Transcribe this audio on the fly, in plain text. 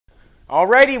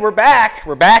Alrighty, we're back.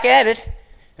 We're back at it.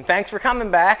 And thanks for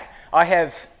coming back.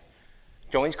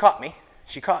 Jolene's caught me.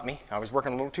 She caught me. I was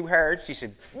working a little too hard. She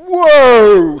said,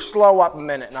 whoa, slow up a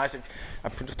minute. And I said, I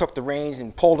took the reins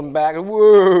and pulled them back.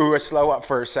 Whoa, slow up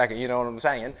for a second. You know what I'm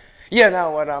saying? You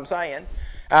know what I'm saying.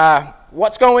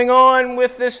 What's going on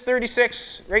with this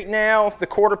 36 right now? The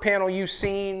quarter panel you've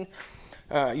seen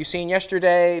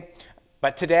yesterday,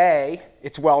 but today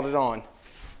it's welded on.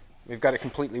 We've got it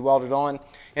completely welded on,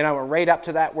 and I went right up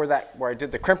to that where I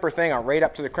did the crimper thing. I went right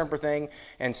up to the crimper thing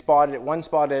and spotted it one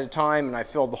spot at a time, and I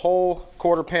filled the whole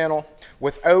quarter panel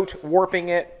without warping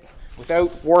it.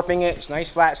 It's nice,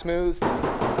 flat, smooth,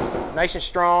 nice and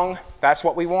strong. That's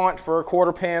what we want for a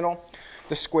quarter panel.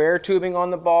 The square tubing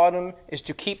on the bottom is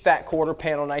to keep that quarter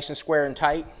panel nice and square and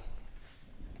tight.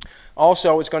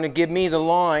 Also, it's going to give me the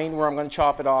line where I'm going to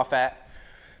chop it off at.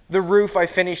 The roof, I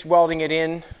finished welding it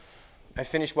in.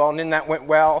 That went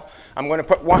well. I'm going to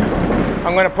put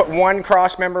one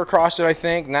cross member across it, I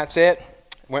think, and that's it.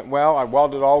 Went well. I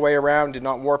welded all the way around, did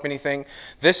not warp anything.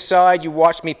 This side, you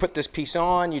watched me put this piece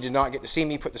on. You did not get to see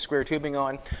me put the square tubing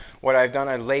on. What I've done,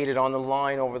 I laid it on the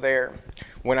line over there.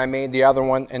 When I made the other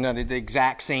one, and I did the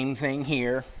exact same thing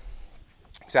here.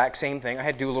 Exact same thing. I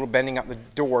had to do a little bending up the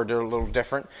door, did a little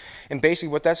different. And basically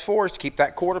what that's for is to keep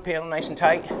that quarter panel nice and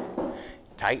tight.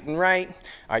 Tight and right.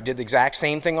 I did the exact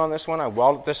same thing on this one. I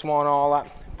welded this one all up,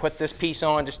 put this piece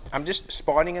on. I'm just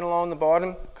spotting it along the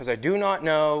bottom because I do not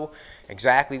know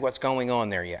exactly what's going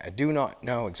on there yet. I do not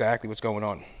know exactly what's going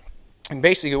on. And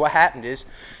basically what happened is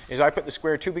I put the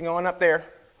square tubing on up there,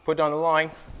 put it on the line.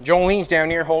 Jolene's down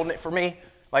here holding it for me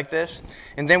like this.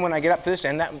 And then when I get up to this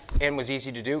end, that end was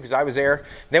easy to do because I was there.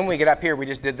 Then when we get up here, we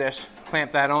just did this,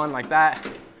 clamped that on like that,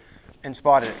 and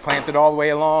spotted it. Clamped it all the way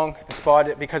along and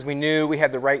spotted it because we knew we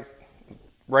had the right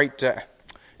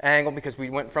angle because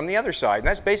we went from the other side. And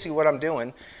that's basically what I'm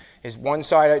doing is one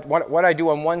side, what I do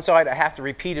on one side, I have to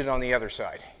repeat it on the other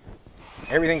side.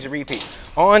 Everything's a repeat.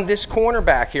 On this corner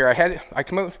back here, I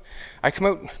come out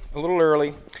a little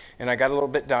early and I got a little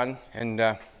bit done, and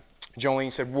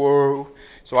Jolene said, whoa.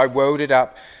 So I woed it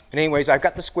up. But anyways, I've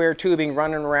got the square tubing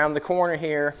running around the corner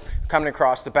here, coming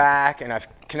across the back, and I've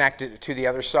connected it to the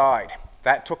other side.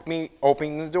 That took me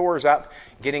opening the doors up,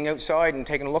 getting outside and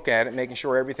taking a look at it, making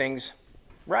sure everything's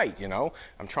right, you know.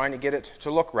 I'm trying to get it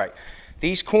to look right.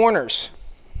 These corners,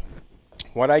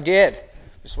 this is what I did.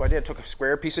 I took a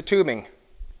square piece of tubing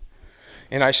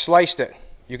and I sliced it.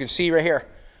 You can see right here,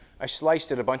 I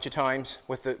sliced it a bunch of times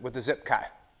with the zip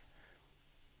cut.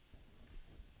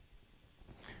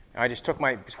 I just took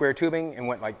my square tubing and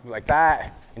went like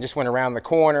that and just went around the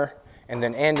corner and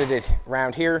then ended it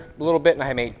around here a little bit, and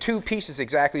I made two pieces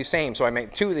exactly the same. So I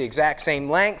made two of the exact same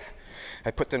length.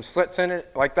 I put them slits in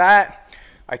it like that.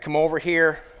 I come over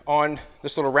here on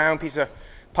this little round piece of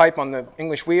pipe on the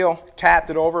English wheel, tapped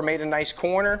it over, made a nice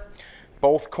corner.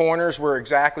 Both corners were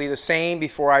exactly the same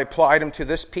before I applied them to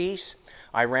this piece.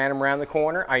 I ran them around the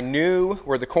corner. I knew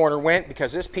where the corner went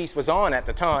because this piece was on at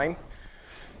the time.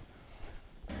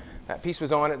 That piece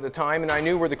was on at the time, and I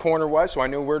knew where the corner was, so I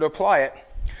knew where to apply it.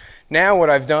 Now what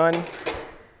I've done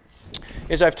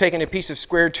is I've taken a piece of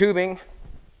square tubing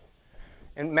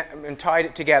and tied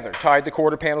it together, tied the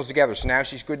quarter panels together. So now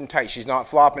she's good and tight. She's not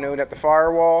flopping out at the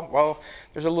firewall. Well,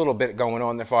 there's a little bit going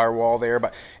on the firewall there,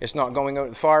 but it's not going out at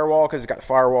the firewall because it's got the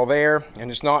firewall there,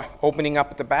 and it's not opening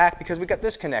up at the back because we got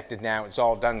this connected now. It's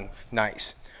all done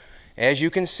nice. As you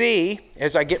can see,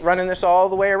 as I get running this all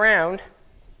the way around,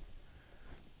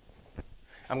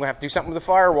 I'm going to have to do something with the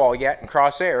firewall yet and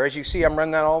cross there. As you see, I'm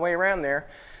running that all the way around there.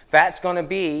 That's going to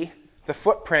be the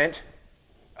footprint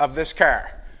of this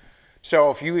car.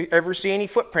 So if you ever see any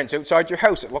footprints outside your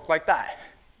house that look like that,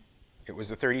 it was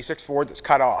the 36 Ford that's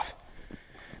cut off.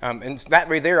 And that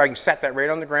right there, I can set that right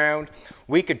on the ground.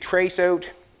 We could trace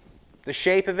out the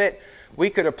shape of it. We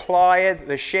could apply it,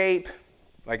 the shape,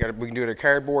 like we can do it to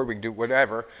cardboard, we can do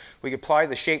whatever. We could apply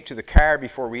the shape to the car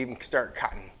before we even start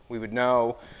cutting. We would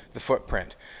know the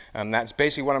footprint. That's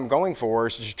basically what I'm going for,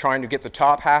 is just trying to get the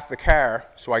top half of the car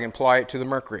so I can apply it to the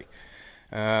Mercury.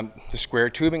 The square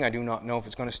tubing, I do not know if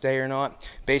it's going to stay or not.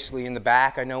 Basically in the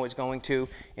back, I know it's going to.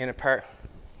 In a part,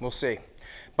 we'll see.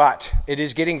 But it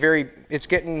is getting it's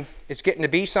getting to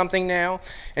be something now.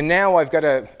 And now I've got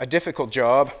a difficult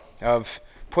job of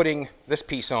putting this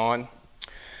piece on.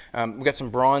 We got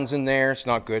some bronze in there. It's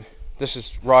not good. This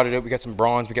is rotted out. We got some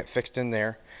bronze. We got fixed in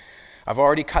there. I've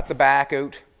already cut the back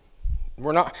out.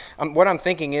 We're not. What I'm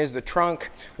thinking is the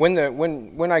trunk. When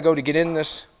I go to get in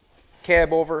this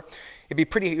Cabover, it'd be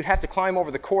pretty. You'd have to climb over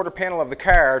the quarter panel of the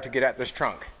car to get at this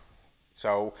trunk.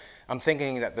 So I'm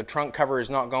thinking that the trunk cover is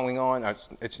not going on.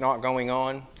 It's not going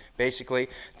on. Basically,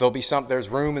 there's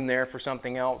room in there for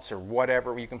something else or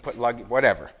whatever. You can put luggage,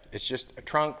 whatever. It's just a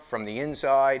trunk from the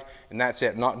inside, and that's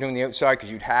it. I'm not doing the outside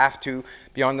because you'd have to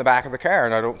be on the back of the car,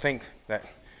 and I don't think that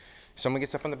if someone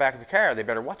gets up on the back of the car, they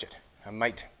better watch it. I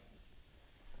might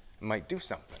do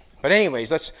something. But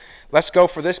anyways, let's go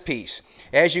for this piece.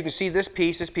 As you can see, this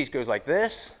piece goes like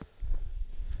this,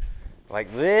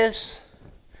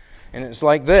 and it's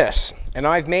like this. And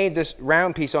I've made this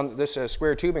round piece on this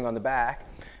square tubing on the back.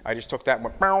 I just took that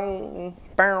one, bow,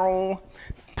 bow,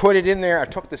 put it in there. I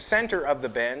took the center of the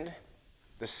bend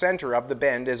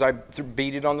as I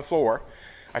beat it on the floor.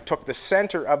 I took the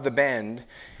center of the bend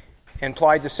and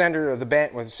applied the center of the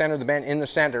bend in the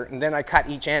center, and then I cut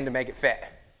each end to make it fit.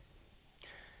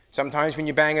 Sometimes when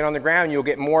you bang it on the ground, you'll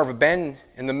get more of a bend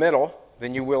in the middle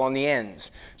than you will on the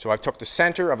ends. So I've took the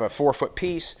center of a 4-foot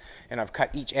piece and I've cut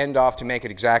each end off to make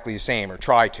it exactly the same, or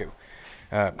try to.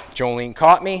 Jolene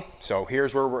caught me, so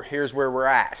here's where we're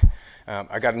at.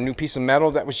 I got a new piece of metal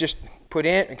that was just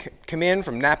come in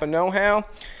from Napa Know-How,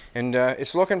 and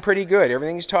it's looking pretty good.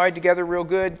 Everything's tied together real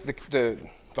good. The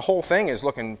whole thing is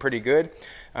looking pretty good.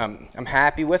 I'm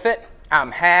happy with it.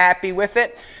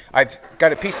 I've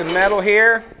got a piece of metal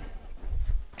here.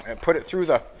 I put it through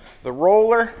the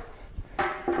roller.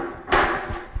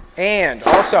 And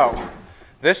also,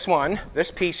 this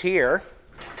piece here,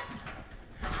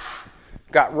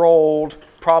 got rolled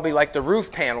probably like the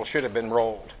roof panel should have been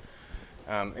rolled.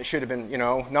 It should have been, you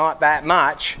know, not that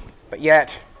much, but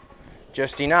yet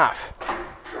just enough.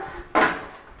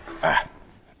 I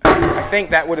think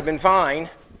that would have been fine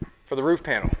for the roof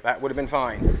panel. That would have been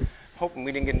fine. Hoping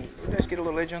we didn't get a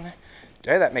little edge on there.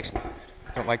 Yeah, that makes me,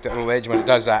 I don't like that little edge when it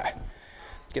does that.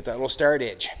 Get that little start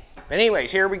edge. But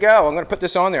anyways, here we go. I'm going to put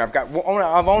this on there.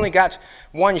 I've only got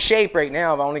one shape right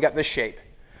now. I've only got this shape.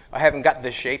 I haven't got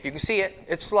this shape. You can see it.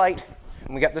 It's slight.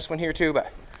 And we got this one here too,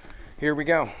 but here we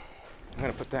go. I'm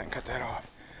going to put that and cut that off.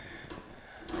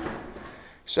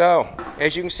 So,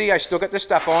 as you can see, I still got this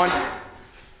stuff on.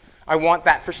 I want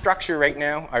that for structure right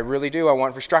now. I really do. I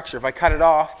want it for structure. If I cut it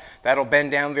off, that'll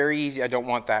bend down very easy. I don't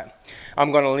want that.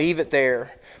 I'm going to leave it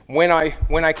there. When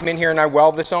I come in here and I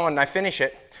weld this on and I finish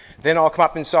it, then I'll come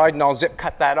up inside and I'll zip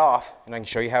cut that off, and I can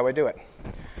show you how I do it.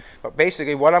 But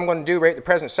basically, what I'm going to do right at the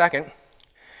present second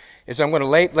is I'm going to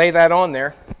lay that on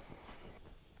there.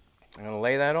 I'm going to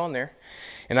lay that on there,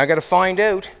 and I got to find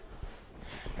out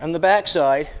on the back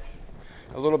side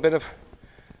a little bit of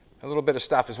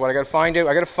stuff is what I got to find out.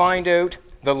 I got to find out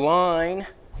the line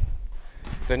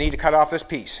that I need to cut off this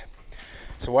piece.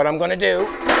 So what I'm going to do,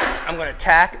 I'm going to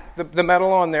tack the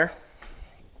metal on there.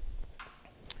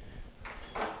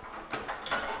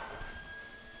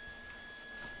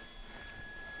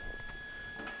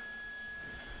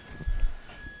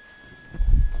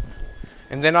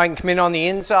 And then I can come in on the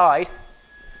inside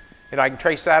and I can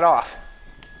trace that off.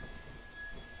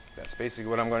 That's basically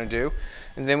what I'm going to do.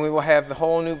 And then we will have the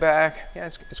whole new back. Yeah,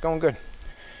 it's going good.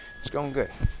 It's going good.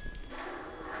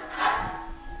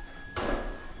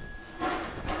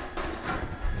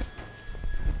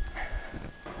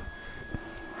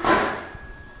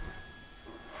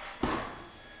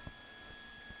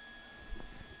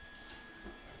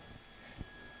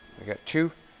 We got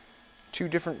two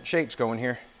different shapes going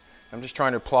here. I'm just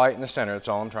trying to apply it in the center. That's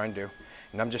all I'm trying to do.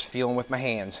 And I'm just feeling with my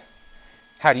hands.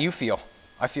 How do you feel?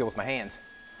 I feel with my hands.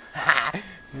 How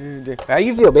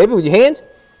you feel, baby, with your hands?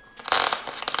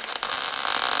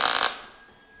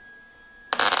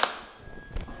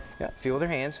 Yeah, feel with your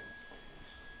hands.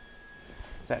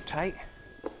 Is that tight?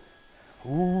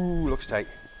 Ooh, looks tight.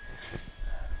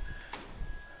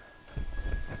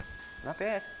 Not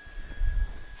bad.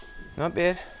 Not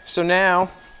bad. So now,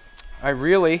 I'm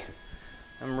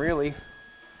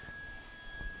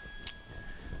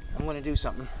going to do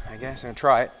something, I guess. I'm going to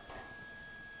try it.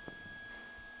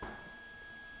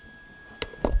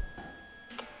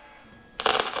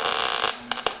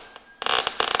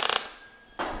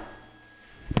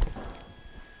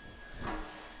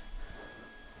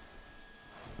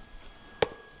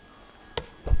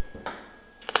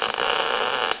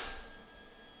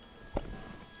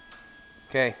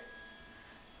 Okay.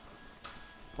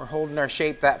 We're holding our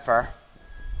shape that far.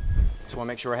 Just want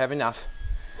to make sure I have enough.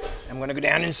 I'm going to go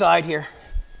down inside here.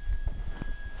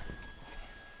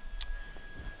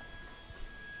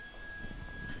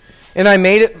 And I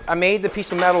made the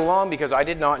piece of metal long because I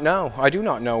do not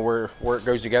know where it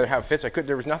goes together, how it fits.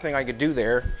 There was nothing I could do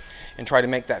there and try to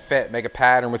make that fit, make a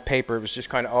pattern with paper. It was just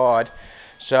kind of odd.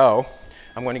 So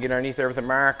I'm going to get underneath there with a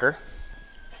marker.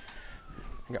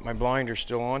 I got my blinder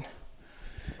still on.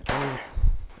 I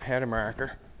had a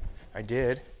marker. I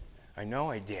did. I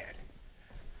know I did.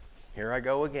 Here I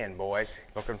go again, boys,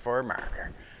 looking for a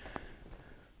marker.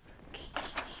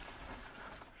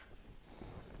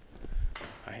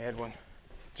 I had one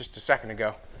just a second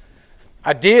ago.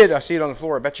 I did. I see it on the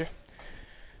floor, I bet you.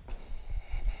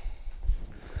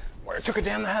 Where I took it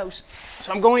down the house.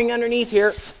 So I'm going underneath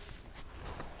here.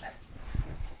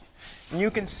 And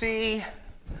you can see,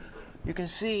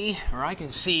 or I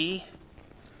can see.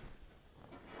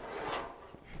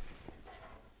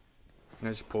 And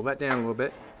I just pull that down a little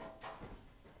bit.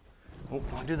 Oh,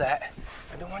 don't want to do that.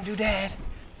 I don't want to do that.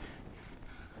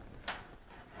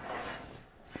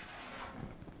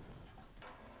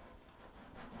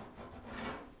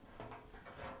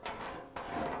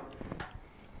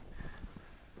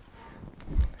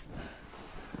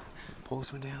 Pull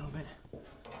this one down a little bit.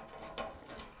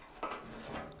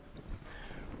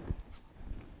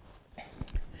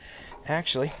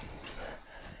 Actually,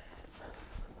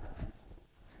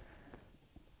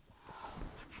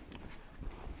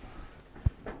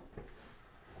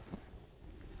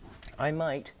 I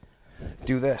might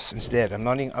do this instead. I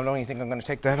don't even think I'm going to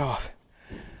take that off.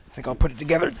 I think I'll put it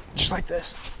together just like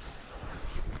this.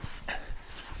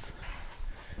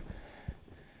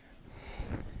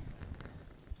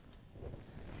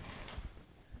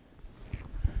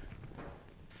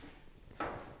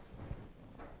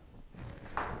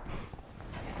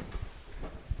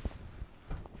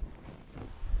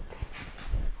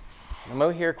 I'm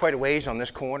out here quite a ways on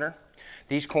this corner.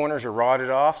 These corners are rotted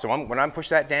off, so when I push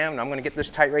that down, I'm going to get this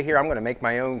tight right here. I'm going to make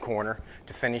my own corner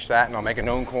to finish that, and I'll make an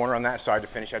own corner on that side to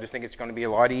finish. I just think it's going to be a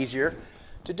lot easier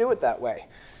to do it that way.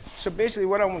 So basically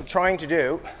what I'm trying to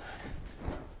do,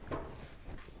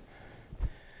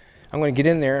 I'm going to get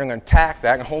in there and I'm going to tack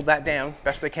that and hold that down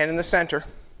best I can in the center.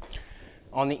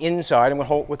 On the inside, I'm going to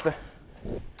hold it with the,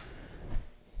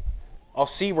 I'll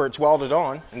see where it's welded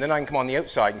on, and then I can come on the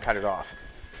outside and cut it off.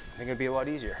 I think it'd be a lot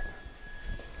easier.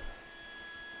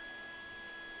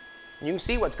 You can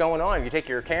see what's going on if you take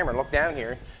your camera and look down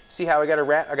here. See how I got a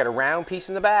round piece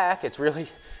in the back. It's really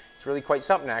quite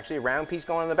something actually. A round piece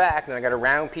going in the back, and then I got a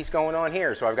round piece going on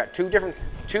here. So I've got two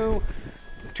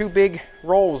big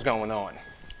rolls going on.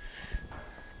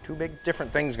 Two big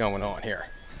different things going on here.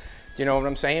 Do you know what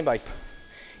I'm saying? Like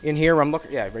in here, I'm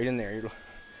looking, yeah, right in there.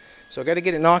 So I got to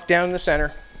get it knocked down in the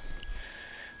center.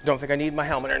 Don't think I need my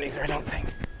helmet underneath there. I don't think.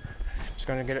 Just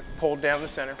going to get it pulled down the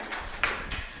center.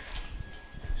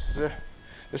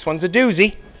 This one's a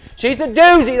doozy. She's a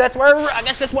doozy. I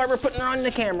guess that's why we're putting her on the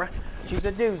camera. She's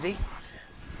a doozy.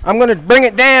 I'm going to bring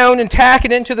it down and tack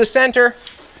it into the center,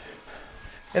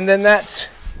 and then that's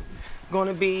going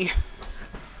to be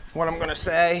what I'm going to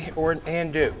say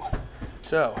and do.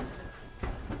 So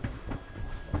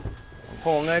I'm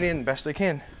pulling that in best I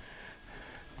can.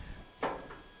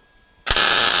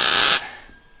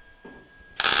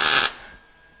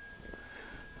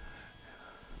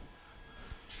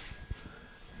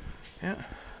 Yeah.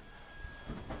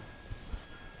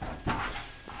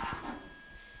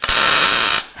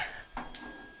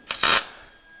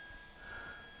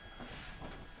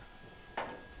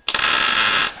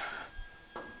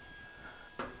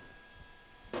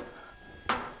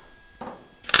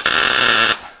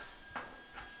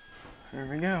 There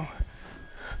we go.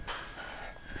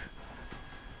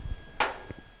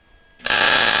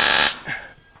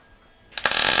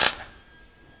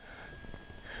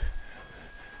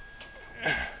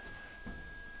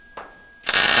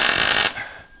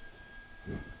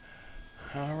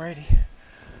 Alrighty.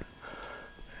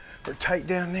 We're tight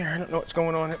down there. I don't know what's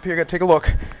going on up here. Gotta take a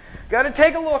look. Gotta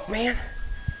take a look, man.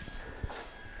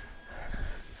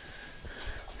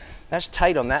 That's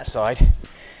tight on that side.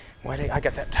 Why did I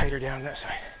got that tighter down that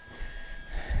side?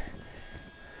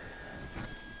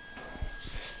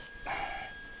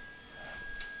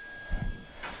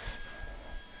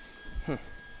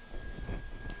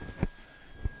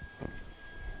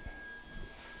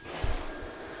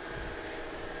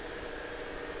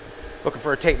 Looking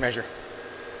for a tape measure.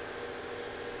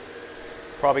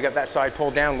 Probably got that side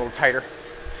pulled down a little tighter.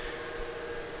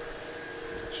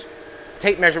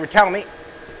 Tape measure would tell me.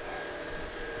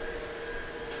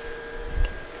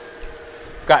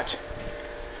 Got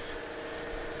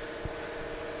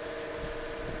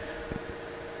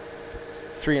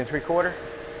 3 3/4.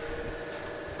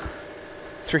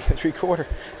 3 3/4.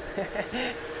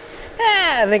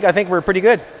 Yeah, I think we're pretty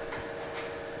good.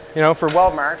 You know, for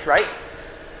weld marks, right?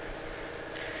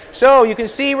 So you can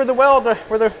see where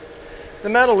the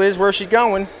metal is, where she's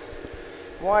going.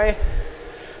 Why?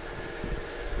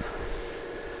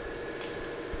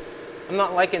 I'm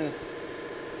not liking.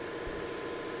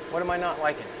 What am I not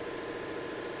liking?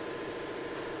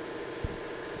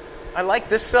 I like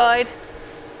this side.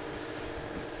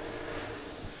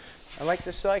 I like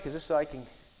this side because this side can.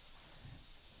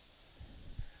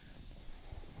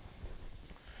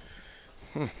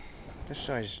 This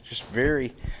side is just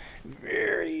very,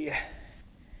 very.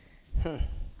 I'm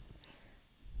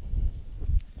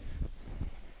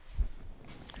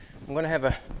going to have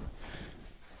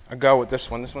a go with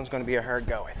this one. This one's going to be a hard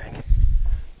go, I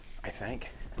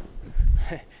think.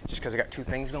 Just because I got two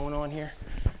things going on here.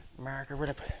 Marker, where'd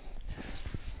I put it?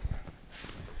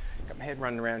 Got my head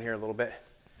running around here a little bit.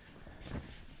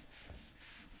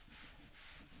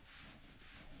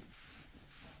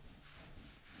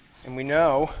 And we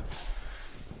know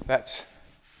that's,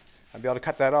 I'll be able to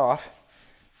cut that off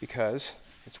because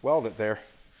it's welded there.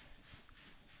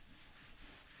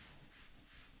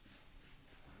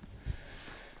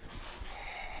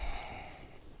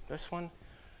 This one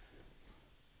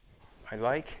I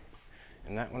like,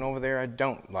 and that one over there I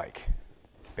don't like.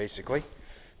 Basically,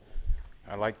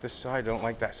 I like this side, I don't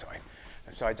like that side.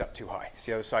 That side's up too high.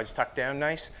 See how the side's tucked down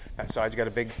nice? That side's got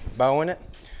a big bow in it.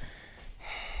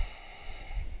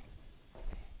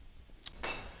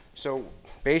 So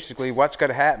basically what's going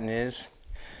to happen is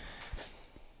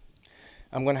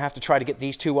I'm going to have to try to get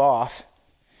these two off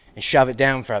and shove it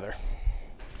down further.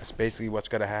 That's basically what's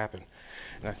going to happen.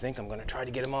 And I think I'm going to try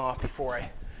to get them off before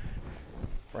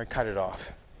I cut it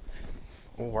off.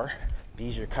 Or be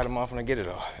easier to cut them off when I get it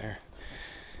off. There.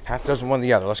 Half dozen, one or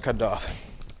the other. Let's cut it off.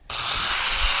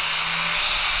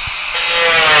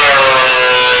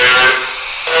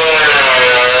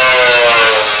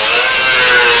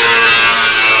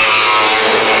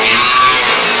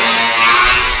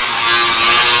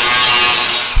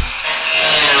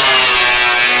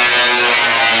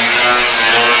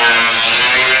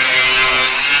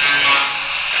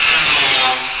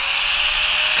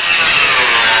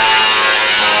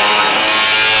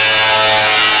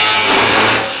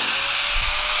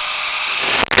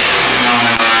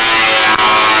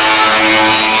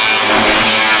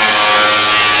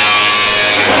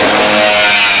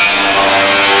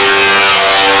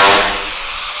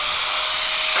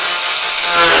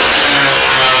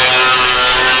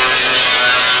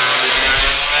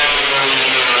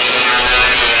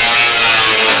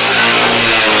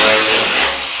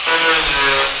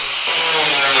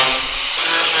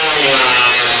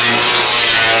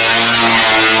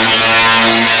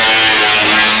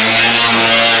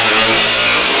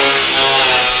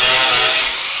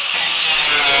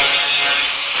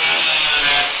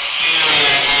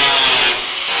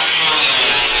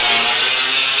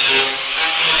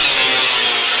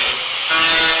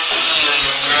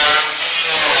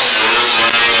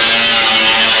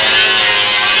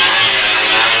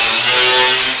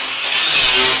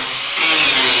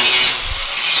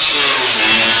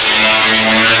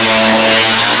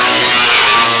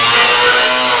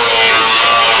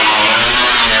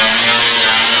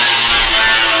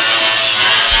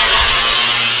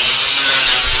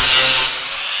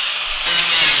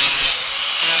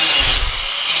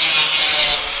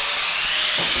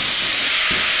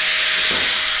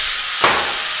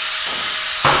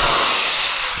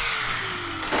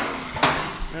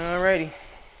 Alrighty.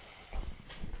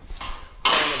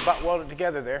 I'm butt welded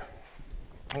together there.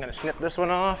 I'm going to snip this one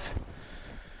off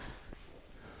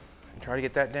and try to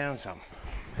get that down some.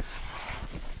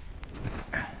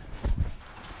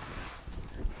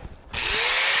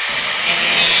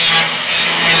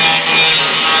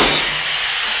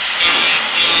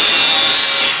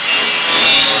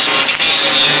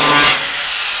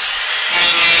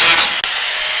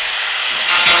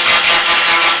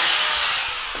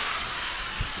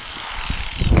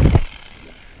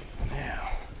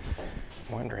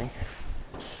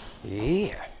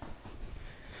 Yeah,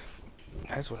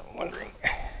 that's what I'm wondering.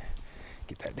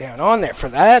 Get that down on there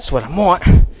further. That's what I want.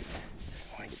 I want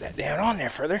to get that down on there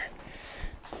further.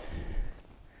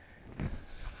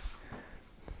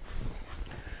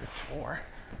 Or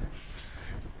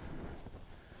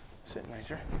sit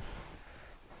nicer.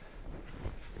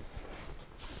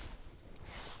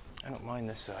 I don't mind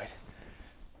this side.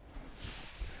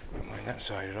 I don't mind that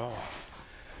side at all.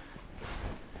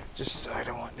 Just the side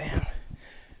I want down.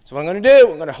 So what I'm going to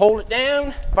do, I'm going to hold it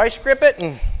down, vice grip it,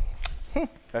 and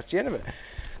that's the end of it.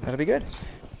 That'll be good.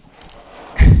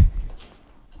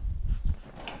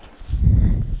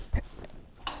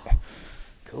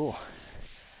 Cool.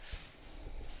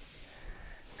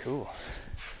 Cool.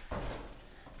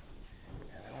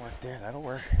 That'll work there. That'll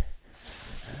work.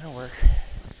 That'll work.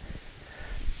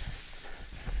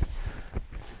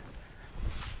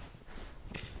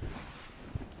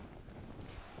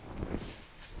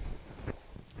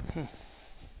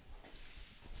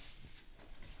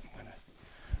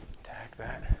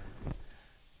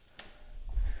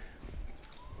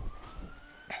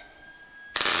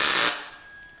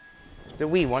 the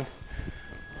wee one.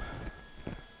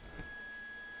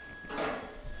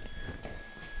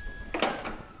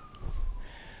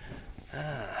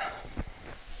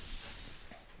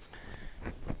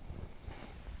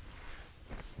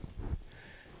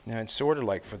 Now it's sort of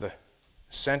like for the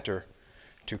center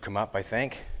to come up, I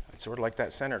think. I'd sort of like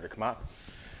that center to come up.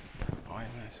 On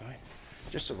that side.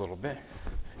 Just a little bit.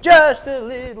 Just a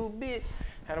little bit.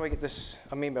 How do I get this?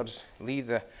 I mean, I'll just leave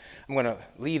the, I'm going to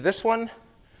leave this one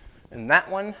and that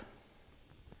one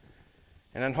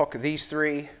and unhook these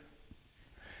three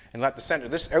and let the center,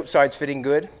 this outside's fitting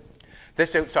good.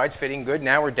 This outside's fitting good.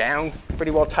 Now we're down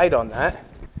pretty well tight on that.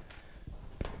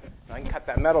 I can cut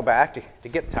that metal back to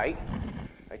get tight.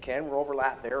 I can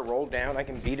overlap there, roll down. I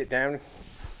can beat it down,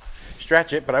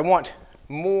 stretch it, but I want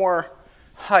more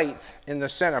height in the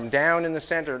center. I'm down in the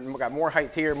center. I've got more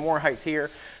height here,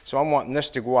 so I'm wanting this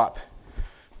to go up.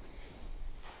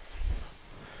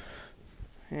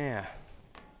 Yeah.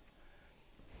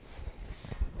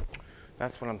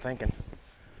 That's what I'm thinking.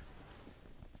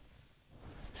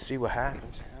 See what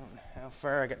happens. I don't know how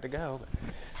far I got to go, but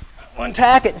I'll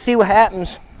untack it and see what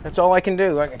happens. That's all I can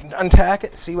do. I can untack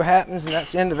it, see what happens, and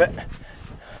that's the end of it.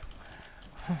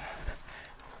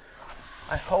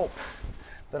 I hope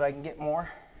that I can get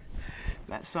more.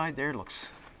 That side there looks.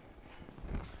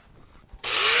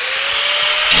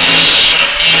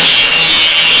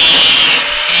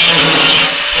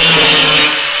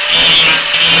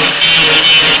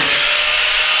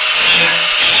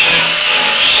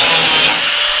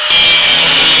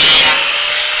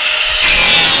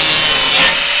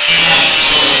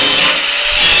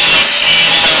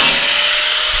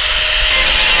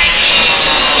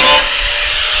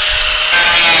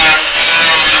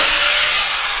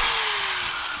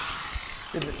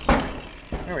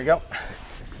 There we go.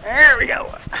 There we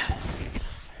go.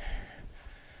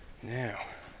 Now.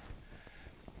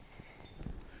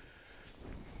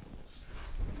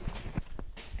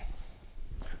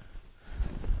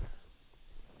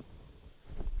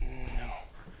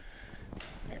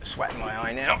 I got sweat in my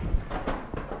eye now.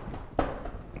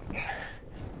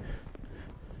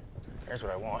 There's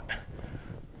what I want.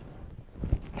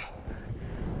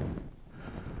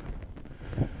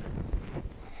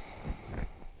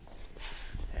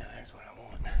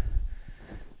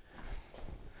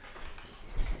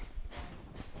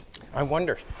 I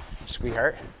wonder,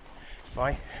 sweetheart, if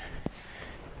I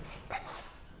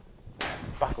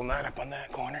buckle that up on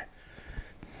that corner.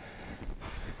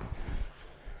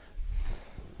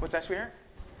 What's that, sweetheart?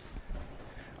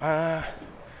 I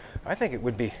think it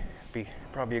would be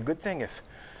probably a good thing if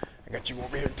I got you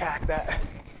over here to tack that.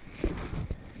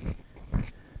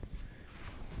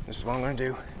 This is what I'm going to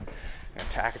do. I'm going to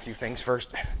tack a few things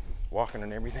first, walking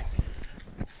and everything.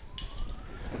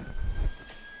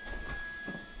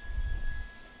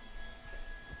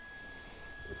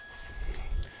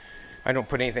 I don't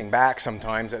put anything back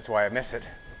sometimes, that's why I miss it.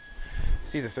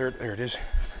 See the third, there it is.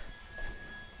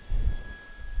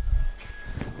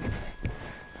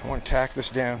 I want to tack this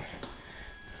down.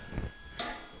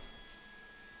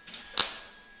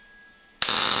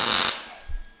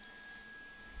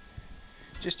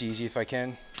 Just easy if I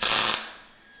can.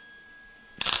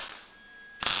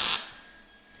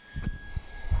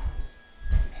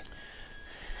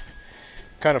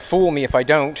 Kind of fool me if I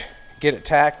don't get it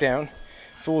tacked down.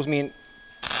 Fools me in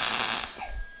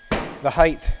the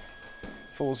height,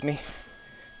 fools me.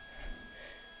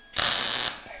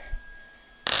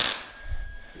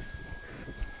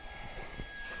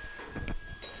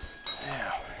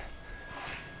 Now,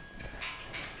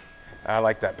 I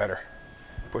like that better,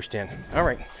 pushed in. All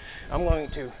right, I'm going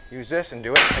to use this and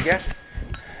do it, I guess.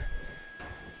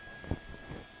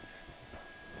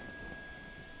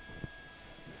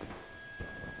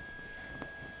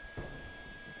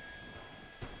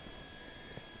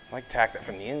 I like tack that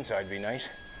from the inside, be nice.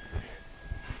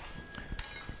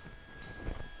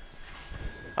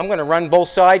 I'm going to run both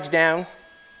sides down.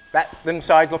 Them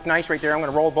sides look nice right there. I'm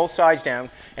going to roll both sides down,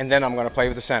 and then I'm going to play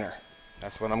with the center.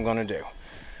 That's what I'm going to do.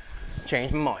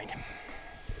 Change my mind.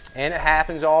 And it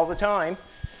happens all the time.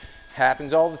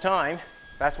 Happens all the time.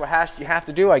 That's what you have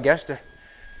to do, I guess.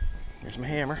 Here's my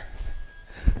hammer.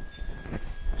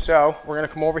 So we're going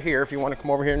to come over here. If you want to come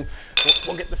over here, and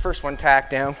we'll get the first one tacked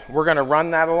down. We're going to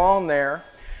run that along there,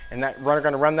 and we're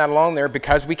going to run that along there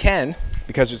because we can,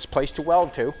 because it's a place to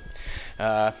weld to.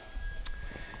 The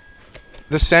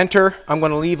center I'm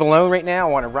going to leave alone right now.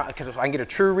 I want to run because I can get a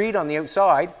true read on the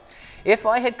outside. If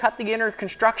I had cut the inner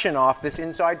construction off this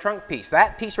inside trunk piece,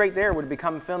 that piece right there would have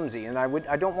become flimsy, and I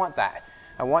don't want that.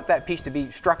 I want that piece to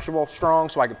be structural, strong,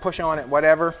 so I can push on it,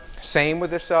 whatever. Same with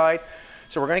this side.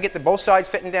 So we're going to get both sides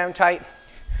fitting down tight,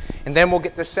 And then we'll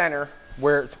get the center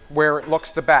where it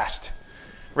looks the best.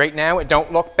 Right now it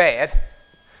don't look bad,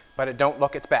 but it don't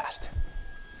look its best.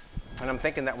 And I'm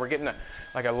thinking that we're getting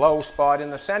like a low spot in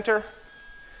the center.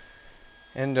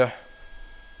 And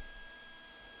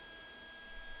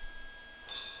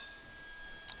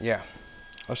yeah,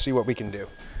 let's see what we can do.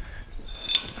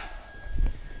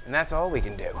 And that's all we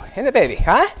can do. Isn't it, baby?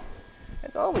 Huh?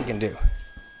 That's all we can do.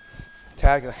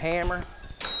 Tag the hammer.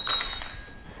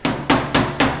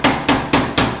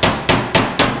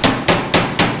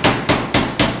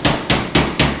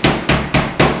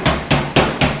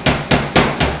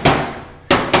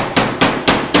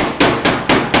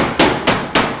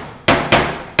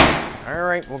 All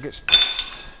right, we'll get.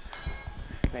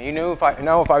 Now you knew if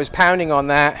I was pounding on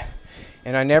that,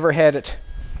 and I never had it.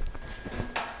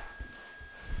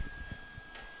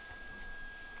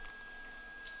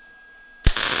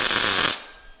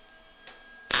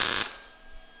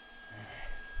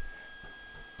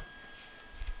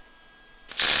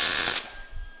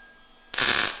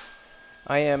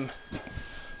 I am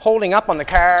holding up on the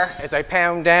car as I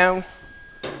pound down.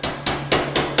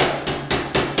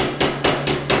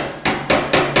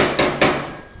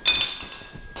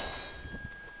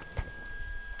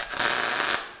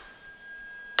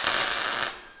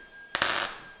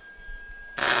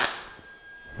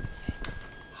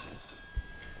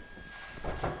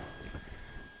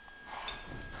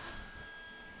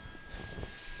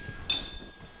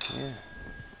 Yeah.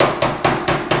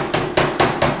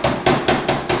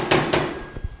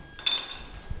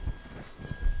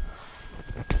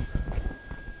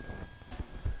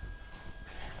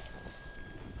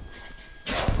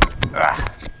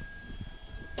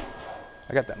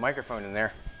 I got that microphone in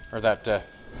there, or that your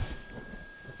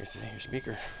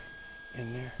speaker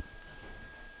in there.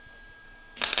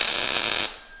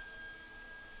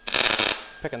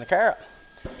 Picking the car up.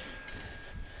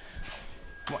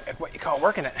 What you call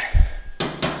working it.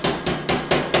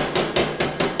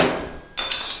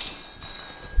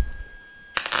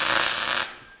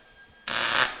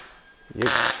 Yo.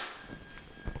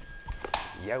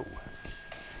 Yo.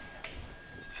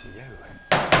 Yo.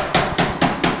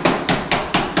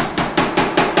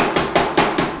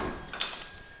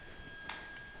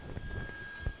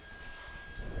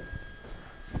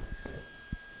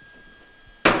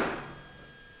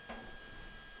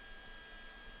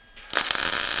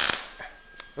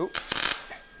 Oh,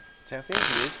 that's how things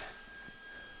use.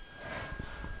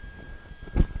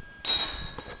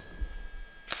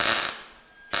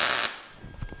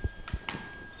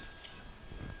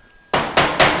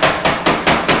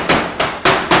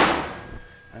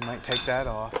 I might take that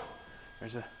off. I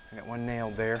got one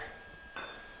nailed there.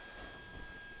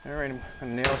 All right, I'm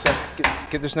gonna nail this up,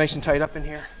 get this nice and tight up in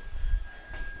here.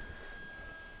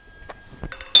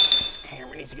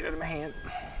 Hammer needs to get out of my hand.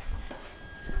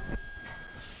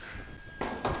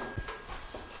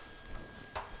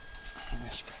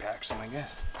 I should get back some, I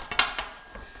guess.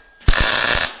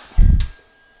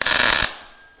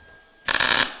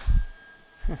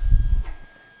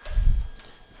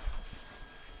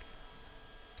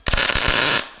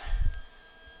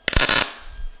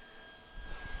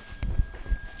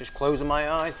 Just closing my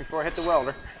eyes before I hit the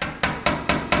welder.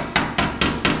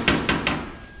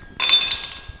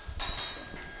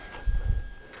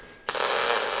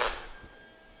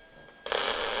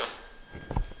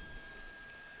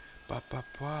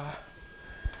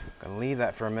 Gonna leave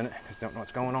that for a minute because I don't know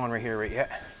what's going on right here right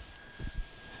yet.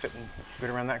 It's fitting good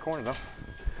around that corner though.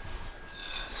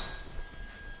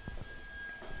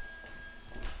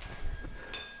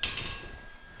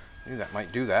 Knew that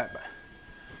might do that, but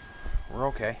we're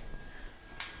okay.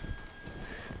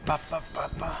 Ba, ba, ba,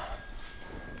 ba.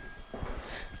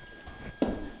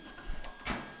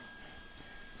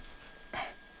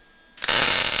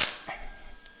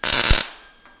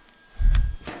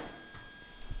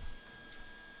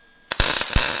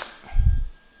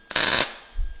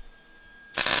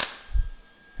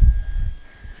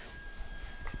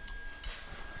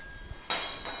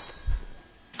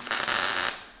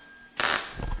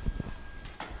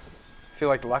 I feel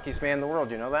like the luckiest man in the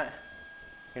world, you know that?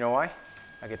 You know why?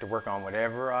 I get to work on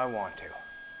whatever I want to.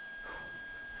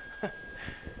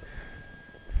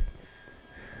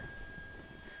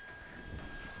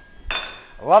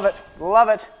 Love it, love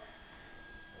it.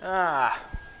 I'm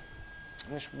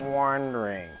just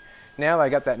wondering. Now that I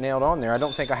got that nailed on there, I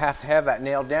don't think I have to have that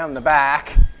nailed down the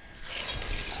back.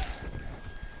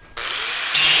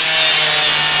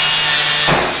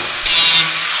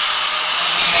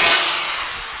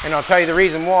 And I'll tell you the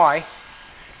reason why.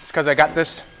 It's because I got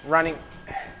this running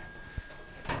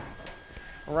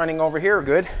over here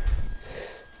good.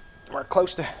 We're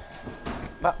close to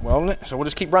not welding it. So we'll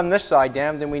just keep running this side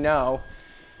down, then we know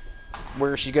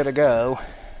where she's gonna go.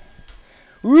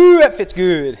 Ooh, that fits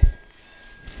good.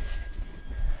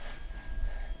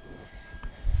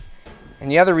 And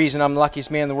the other reason I'm the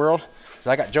luckiest man in the world is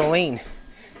I got Jolene.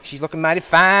 She's looking mighty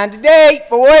fine today,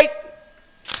 boys.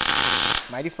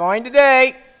 Mighty fine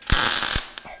today.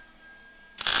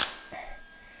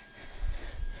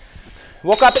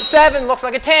 Woke up at 7, looks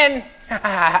like a 10.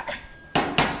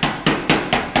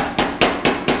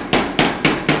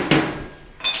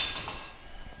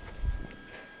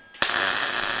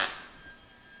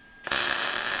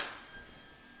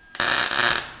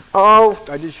 Oh,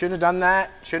 I just shouldn't have done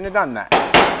that. Shouldn't have done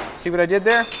that. See what I did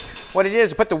there? What it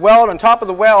is, I put the weld on top of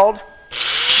the weld.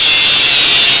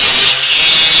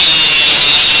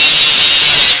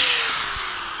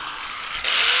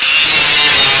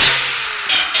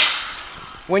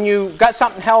 When you got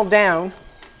something held down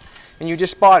and you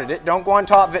just spotted it, don't go on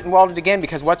top of it and weld it again,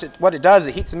 because what it does,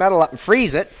 it heats the metal up and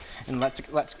frees it and lets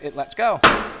go.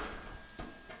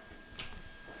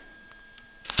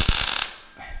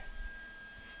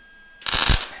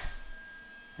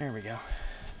 There we go.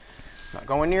 Not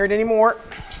going near it anymore.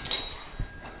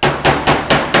 There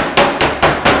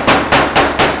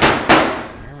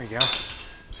we go.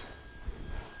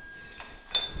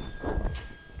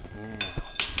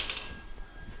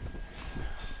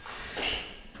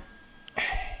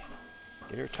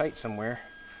 Get her tight somewhere.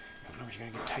 I don't know if she's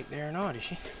going to get tight there or not, is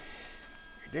she?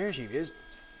 There she is.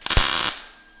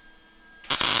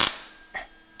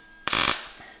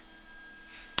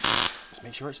 Let's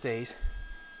make sure it stays.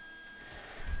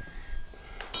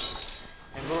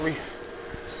 And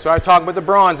so I was talking about the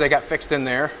bronze they got fixed in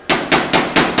there.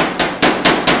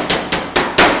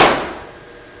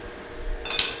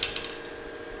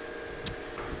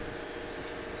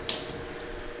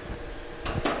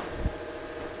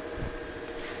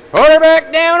 Put her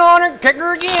back down on her, kick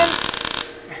her again.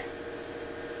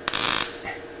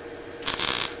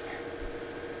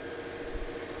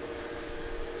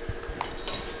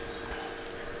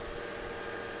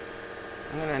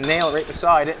 I'm gonna nail it right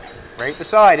beside it. Right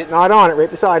beside it, not on it, right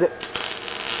beside it.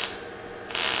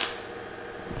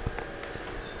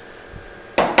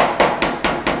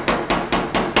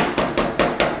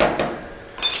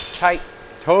 Tight.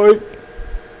 Tight.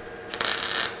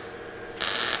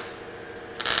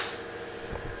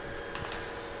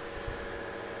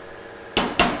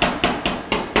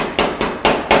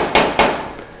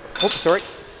 Oops, sorry.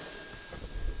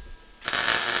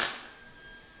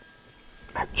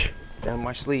 Ouch. Down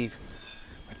my sleeve.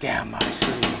 Down my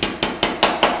sleeve.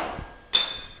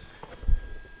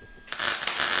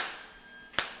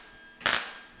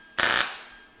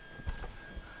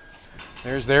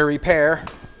 There's their repair.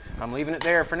 I'm leaving it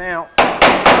there for now.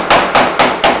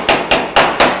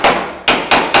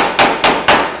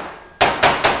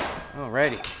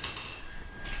 Alrighty.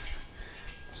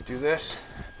 Let's do this.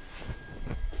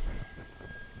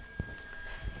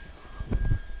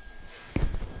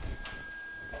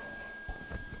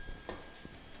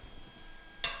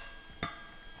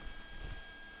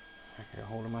 Get a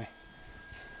hold of my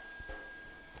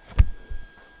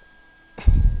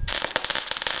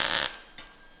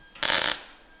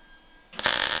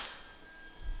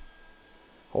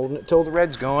holding it till the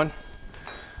red's gone.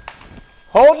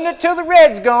 Holding it till the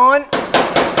red's gone.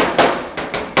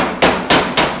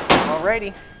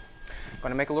 Alrighty. I'm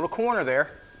gonna make a little corner there.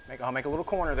 I'll make a little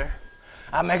corner there.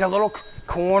 I'll make a little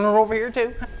corner over here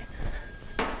too.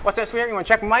 What's that, sweetheart? You wanna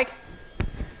check my mic?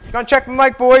 Gonna check my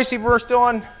mic, boys, see if we're still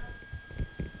on.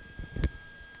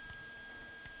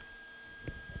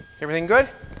 Everything good?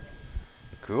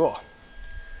 Cool.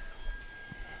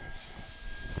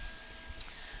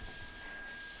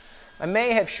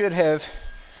 Should have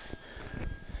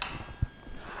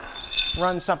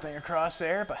run something across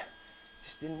there, but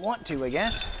just didn't want to, I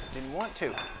guess. Didn't want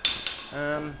to.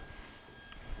 I'm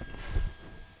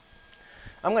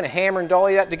going to hammer and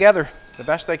dolly that together the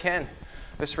best I can.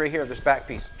 This right here, this back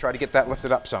piece, try to get that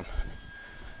lifted up some.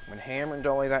 I'm going to hammer and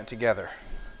dolly that together.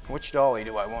 Which dolly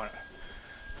do I want?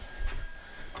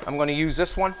 I'm going to use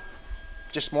this one,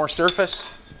 just more surface,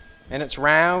 and it's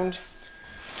round.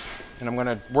 And I'm going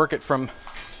to work it from,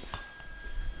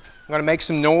 I'm going to make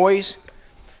some noise.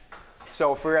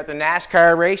 So if we're at the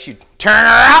NASCAR race, you turn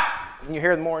her up, and you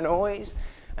hear more noise.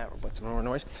 We'll put some more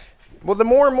noise. Well, the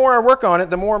more and more I work on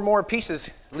it, the more and more pieces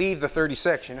leave the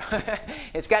 36, you know.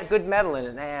 It's got good metal in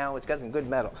it now. It's got some good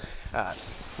metal.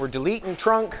 We're deleting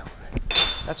trunk.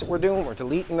 That's what we're doing. We're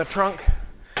deleting the trunk.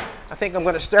 I think I'm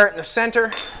going to start in the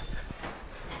center.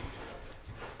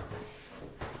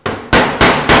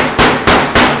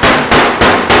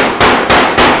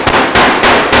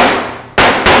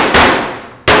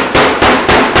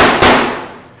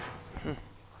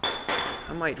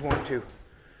 I might want to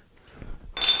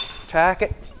tack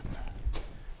it.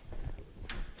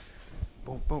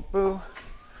 Boom, boom, boom.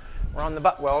 We're on the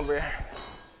butt weld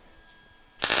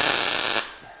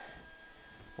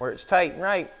where it's tight and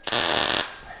right.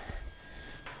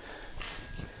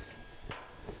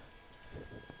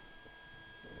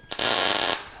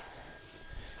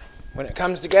 When it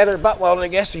comes together, butt welding, I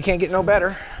guess you can't get no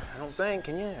better. I don't think,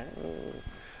 can you?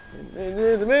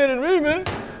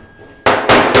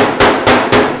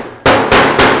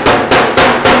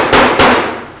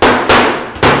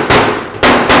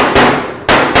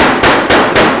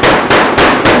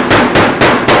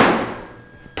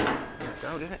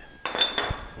 Go, did it?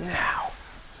 Now,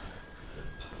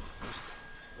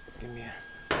 give me a.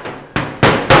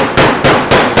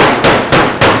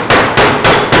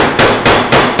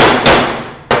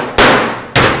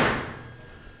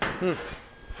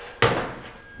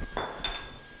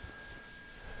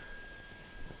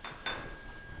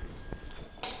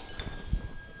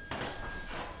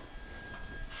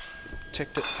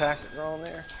 Ticked it, tacked it, all in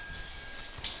there.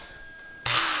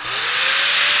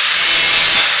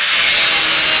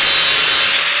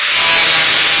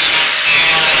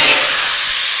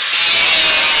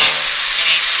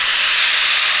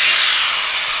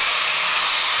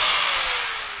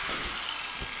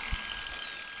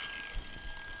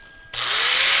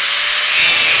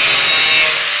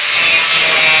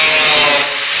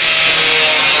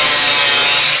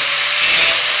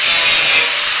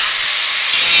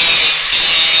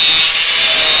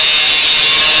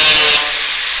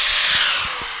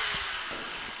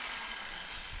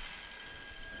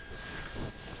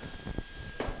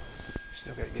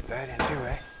 Still got to get that in too,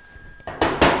 eh?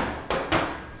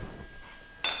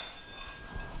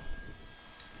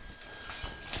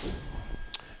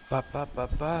 Ba ba ba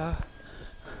ba.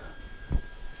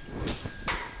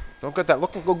 Don't get that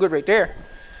looking go good right there.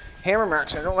 Hammer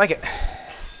marks, I don't like it.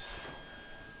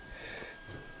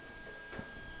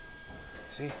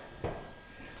 See?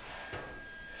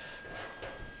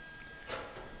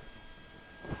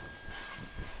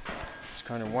 Just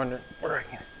kind of wondering where I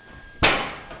can.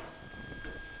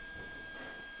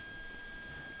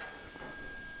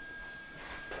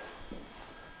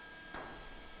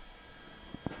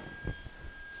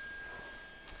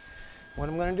 What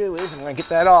I'm going to do is I'm going to get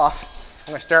that off.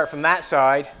 I'm going to start from that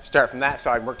side,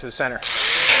 work to the center.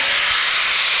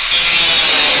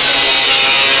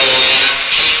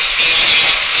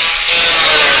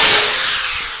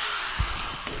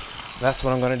 That's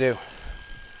what I'm going to do.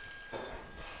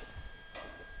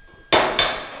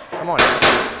 Come on.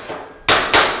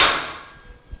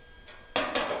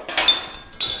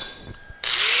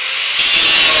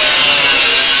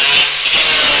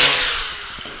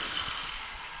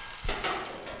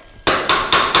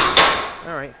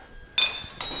 All right,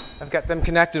 I've got them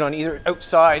connected on either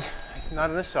outside, not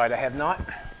on this side, I have not.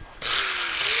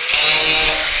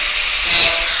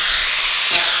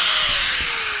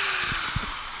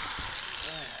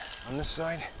 On this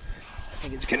side, I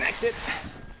think it's connected,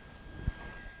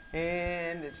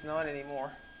 and it's not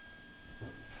anymore.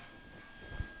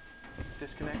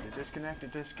 Disconnected,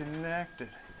 disconnected, disconnected.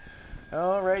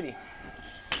 All righty.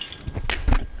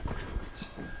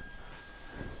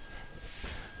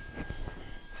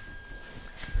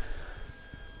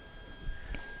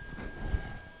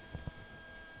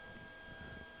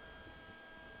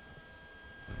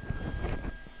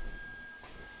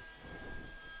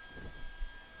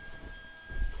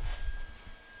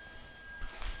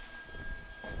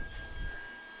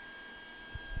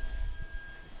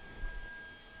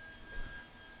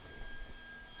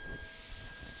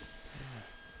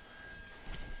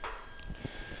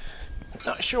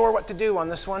 Not sure what to do on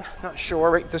this one. Not sure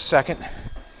right this second.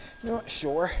 Not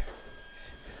sure.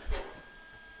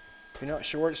 If you're not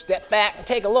sure, step back and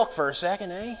take a look for a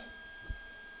second, eh?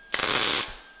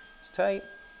 It's tight.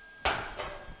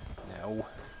 No.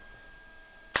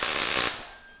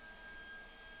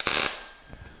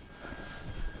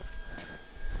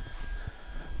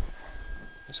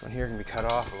 This one here can be cut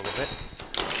off a little bit.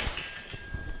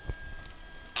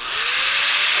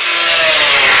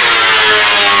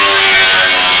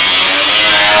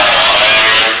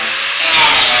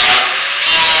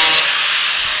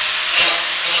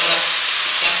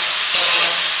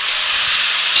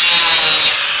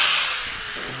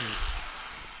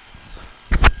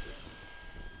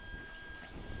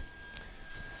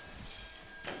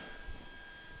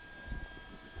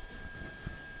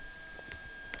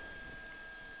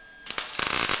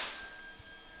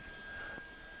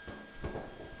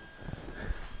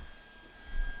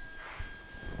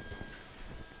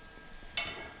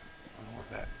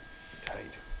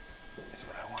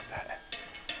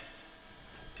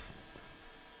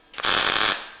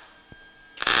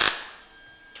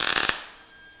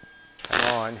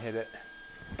 unhit it.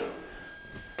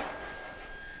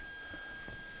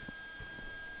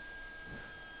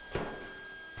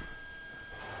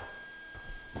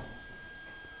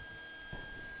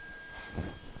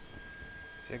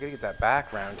 See, I gotta get that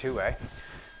background too, eh?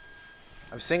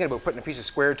 I was thinking about putting a piece of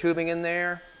square tubing in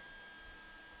there.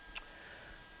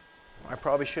 I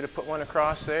probably should have put one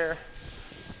across there.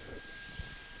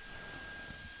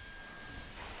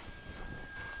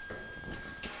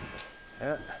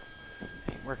 Yeah,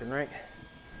 ain't working right.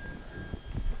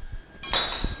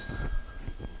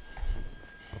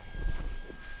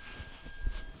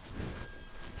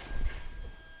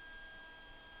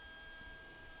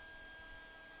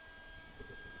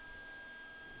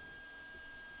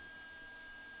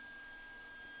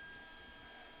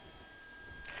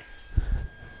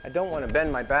 I don't want to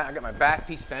bend my back. I got my back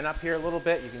piece bent up here a little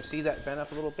bit. You can see that bent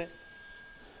up a little bit.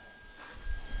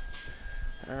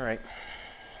 All right.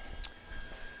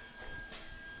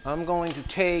 I'm going to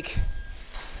take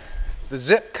the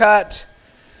zip cut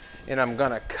and I'm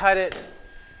going to cut it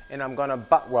and I'm going to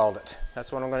butt weld it.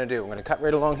 That's what I'm going to do. I'm going to cut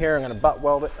right along here. I'm going to butt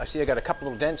weld it. I see I got a couple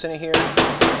little dents in it here.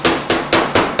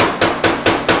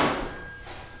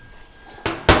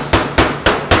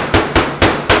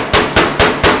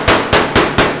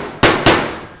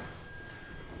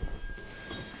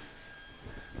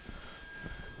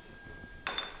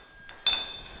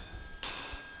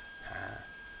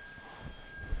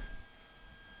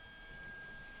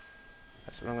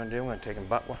 That's what I'm going to do. I'm going to take and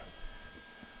butt weld.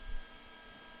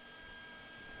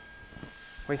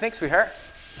 What do you think, sweetheart?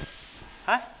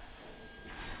 Huh?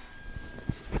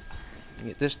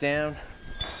 Get this down,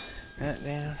 that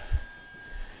down.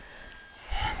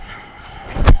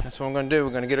 That's what I'm going to do.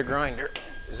 We're going to get a grinder.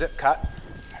 Zip cut.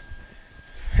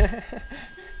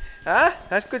 Huh?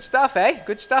 That's good stuff, eh?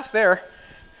 Good stuff there.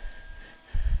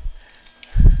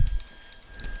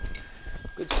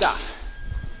 Good stuff.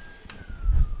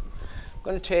 I'm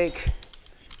going to take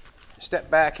a step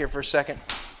back here for a second.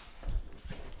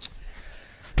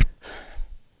 I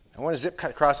want to zip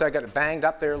cut across there. I got it banged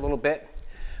up there a little bit.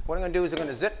 What I'm going to do is I'm going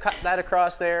to zip cut that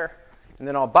across there, and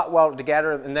then I'll butt weld it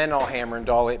together, and then I'll hammer and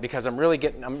dolly it because I'm really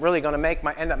going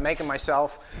to end up making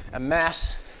myself a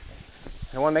mess.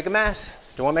 I don't want to make a mess.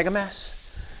 Don't want to make a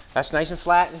mess. That's nice and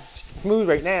flat and smooth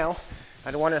right now. I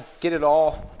don't want to get it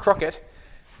all crooked,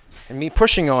 and me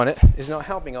pushing on it is not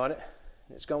helping on it.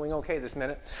 It's going okay this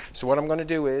minute. So what I'm going to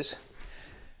do is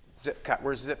zip cut.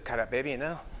 Where's the zip cut at, baby? You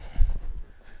know?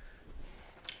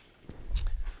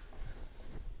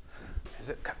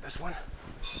 Zip cut this one.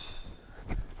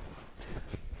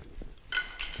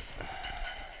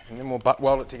 And then we'll butt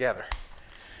weld it together.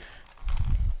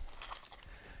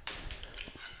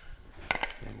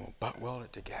 And we'll butt weld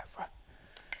it together.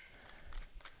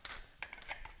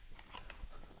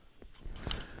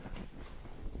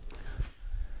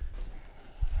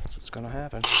 That's what's going to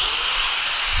happen.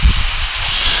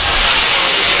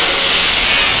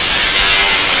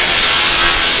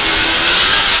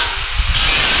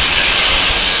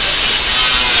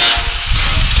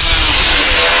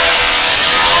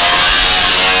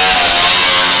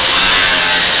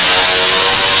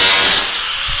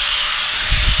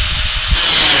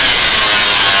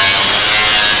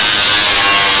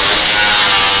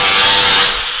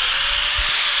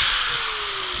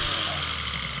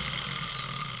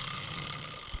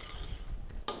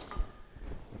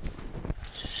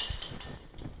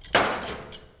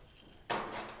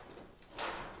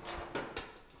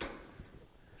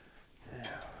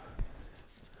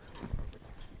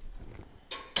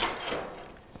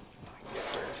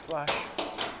 Flush.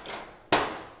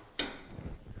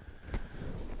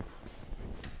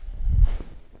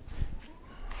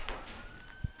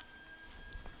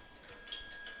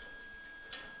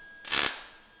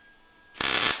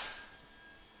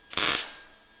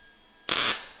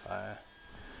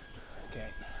 Okay.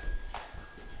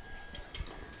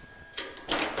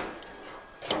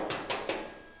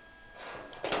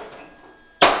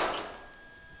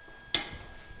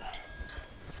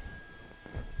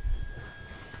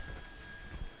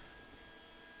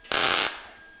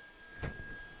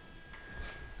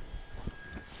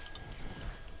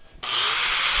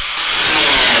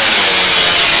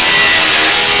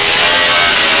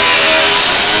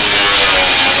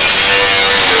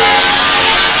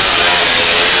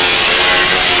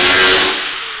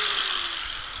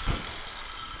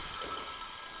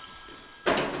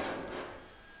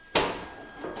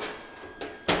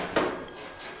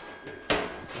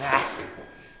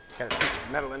 Got a piece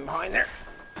of metal in behind there.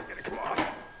 Gotta come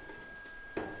off.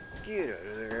 Get out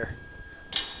of there.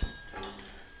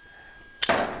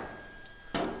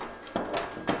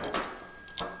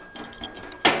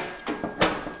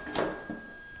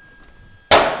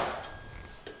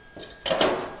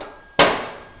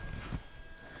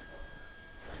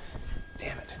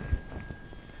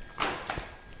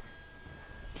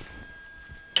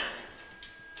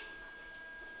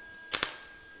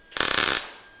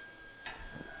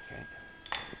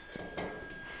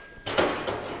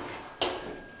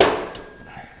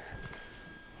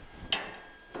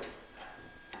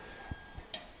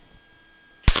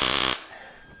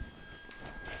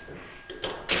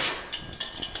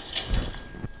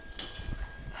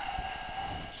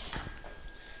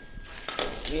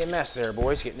 to be a mess there,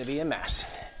 boys. Getting to be a mess.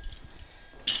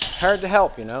 Hard to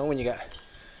help, you know, when you got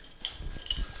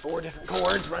 4 different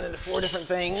cords running to 4 different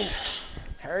things.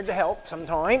 Hard to help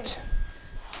sometimes.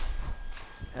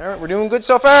 All right, we're doing good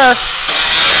so far.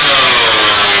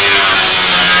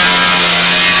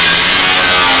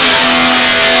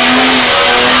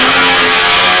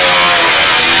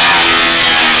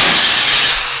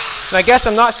 And I guess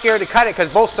I'm not scared to cut it because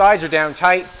both sides are down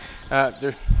tight.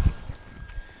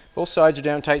 Both sides are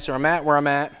down tight, so I'm at where I'm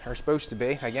at, or supposed to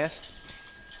be, I guess.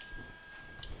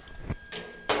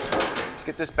 Let's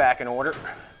get this back in order.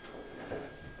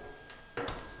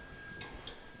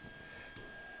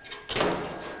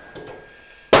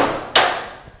 I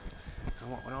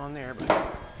want one on there,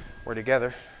 but we're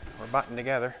together. We're buttoned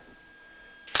together.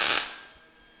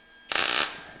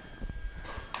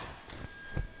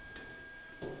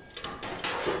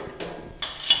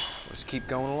 Just keep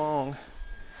going along.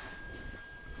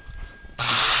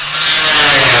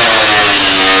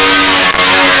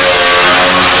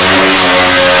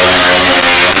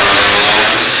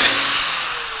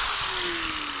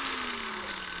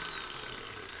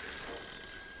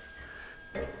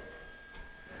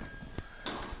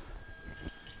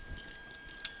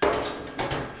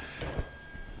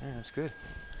 Yeah, that's good.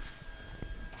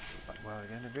 Well,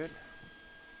 again, they're good.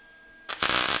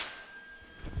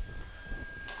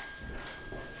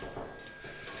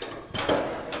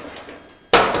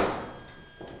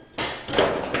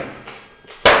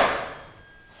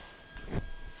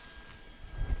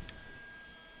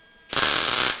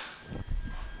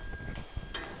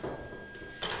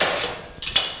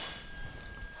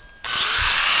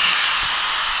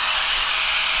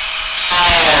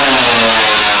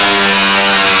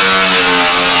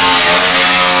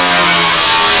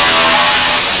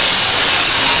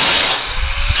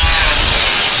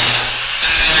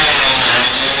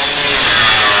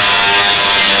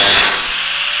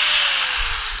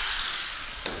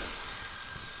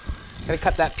 Gotta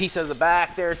cut that piece of the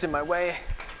back there. It's in my way.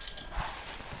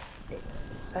 Wait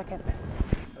a second.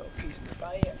 Oh, piece of the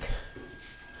back.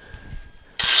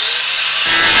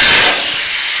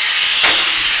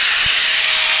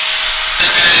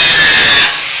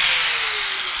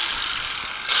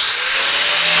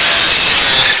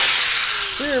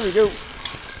 There we go.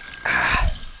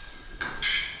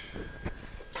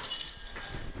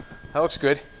 That looks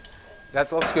good. That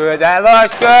looks good. That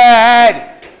looks good.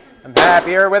 I'm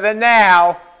happier with it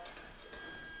now.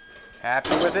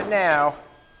 Happy with it now.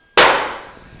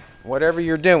 Whatever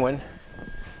you're doing,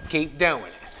 keep doing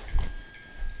it.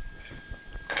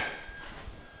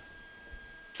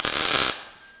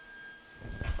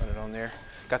 Put it on there.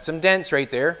 Got some dents right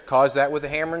there. Caused that with a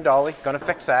hammer and dolly. Gonna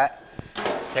fix that.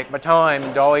 Take my time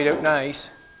and dolly it out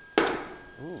nice.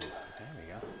 Ooh, there we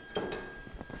go.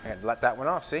 I had to let that one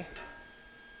off, see?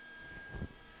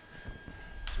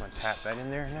 I'm gonna tap that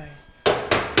in there nice.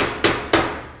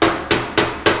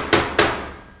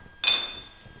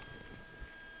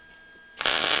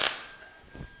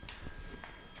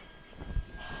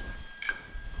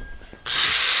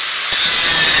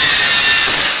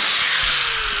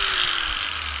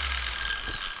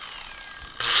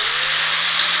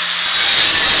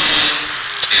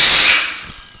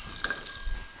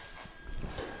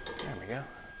 There we go.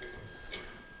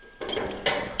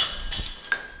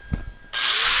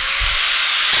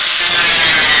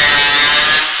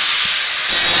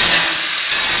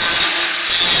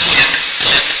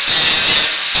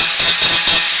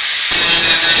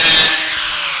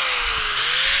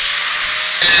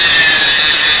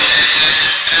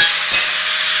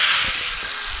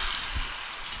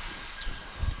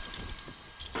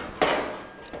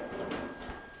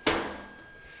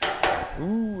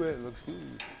 Ooh, that looks good.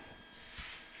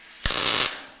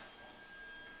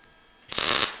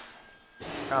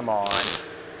 Come on.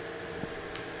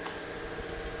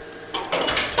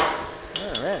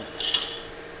 All right.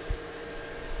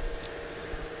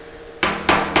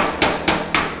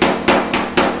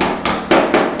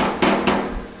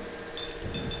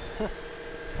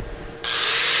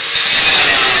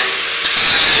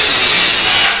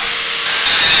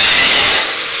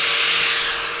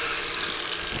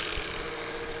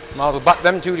 I'll butt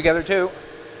them two together too.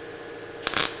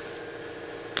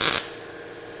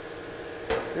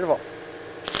 Beautiful.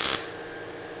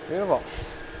 Beautiful.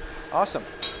 Awesome.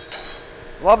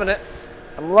 Loving it.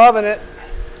 I'm loving it.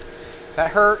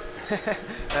 That hurt.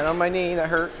 And on my knee, that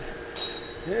hurt.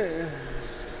 Yeah.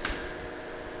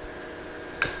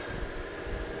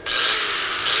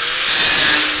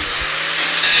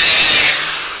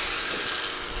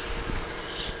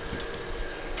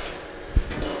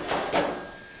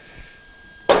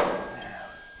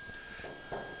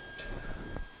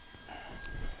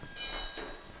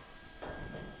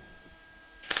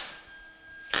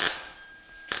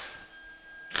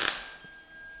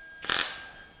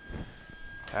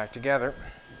 Back together.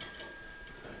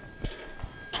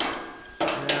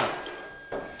 Now,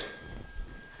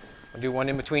 I'll do one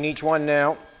in between each one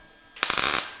now.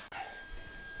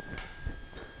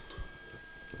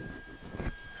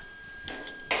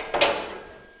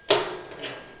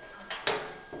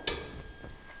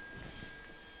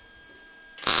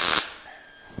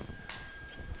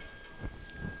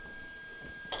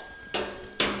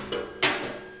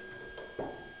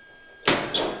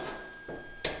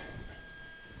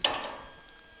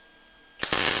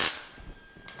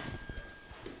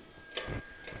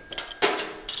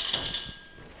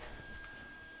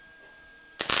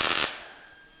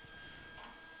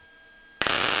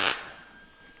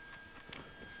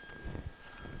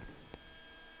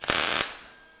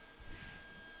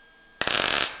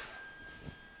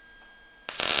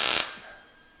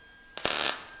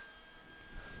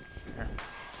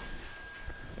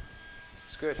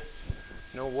 Good.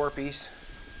 No warpies.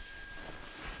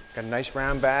 Got a nice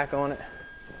round back on it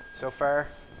so far.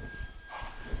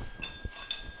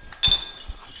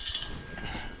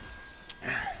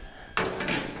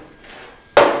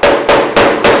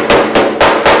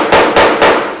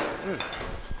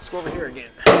 Let's go over here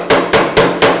again.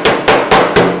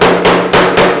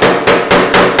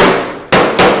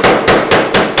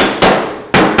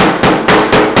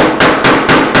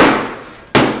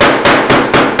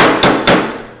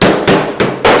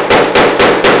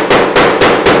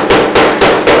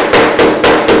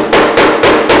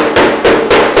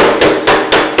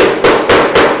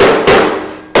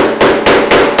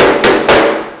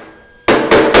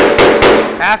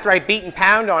 After I beat and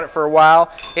pound on it for a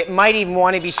while, it might even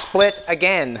want to be split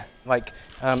again. Like,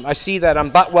 I see that I'm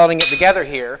butt welding it together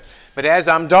here, but as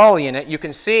I'm dollying it, you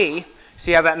can see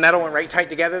how that metal went right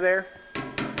tight together there?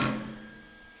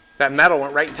 That metal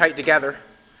went right tight together.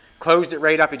 Closed it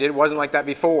right up. It wasn't like that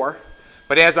before.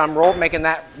 But as I'm making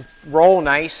that roll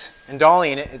nice and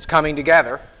dollying it, it's coming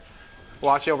together.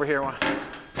 Watch over here. Watch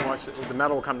the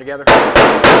metal will come together.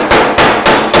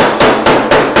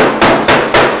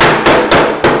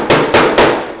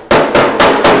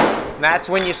 And that's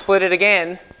when you split it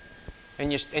again,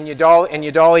 and you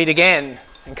dolly it again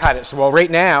and cut it. So well, right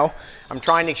now I'm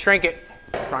trying to shrink it,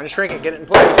 get it in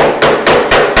place.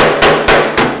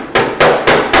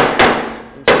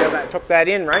 You see how that took that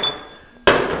in, right?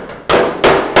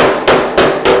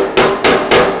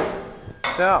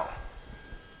 So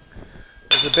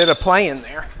there's a bit of play in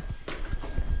there,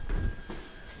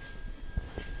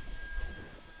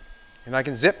 and I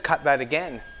can zip cut that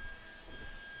again.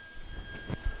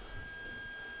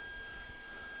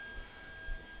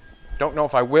 Don't know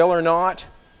if I will or not,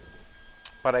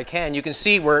 but I can. You can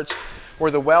see where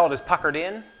the weld is puckered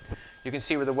in. You can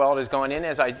see where the weld has gone in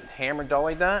as I hammer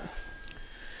dollied that.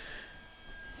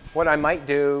 What I might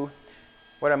do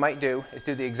is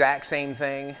do the exact same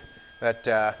thing that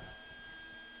I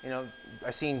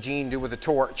seen Gene do with a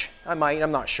torch. I'm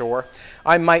not sure.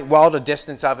 I might weld a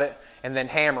distance of it and then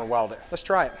hammer weld it. Let's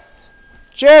try it.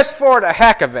 Just for the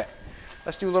heck of it.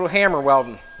 Let's do a little hammer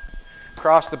welding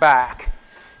across the back.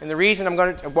 And the reason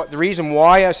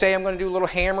why I say I'm going to do a little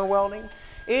hammer welding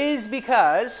is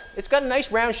because it's got a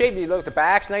nice round shape. You look at the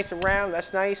back's nice and round.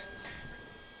 That's nice.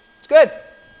 It's good.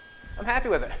 I'm happy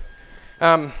with it.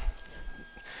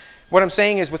 What I'm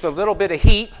saying is with a little bit of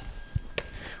heat,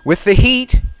 with the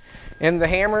heat and the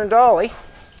hammer and dolly,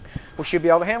 we should be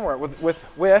able to hammer it with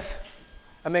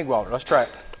a MIG welder. Let's try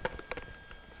it.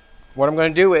 What I'm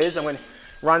going to do is I'm going to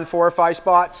run 4 or 5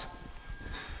 spots.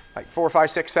 Like 4, 5,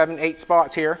 6, 7, 8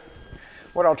 spots here.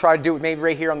 What I'll try to do, maybe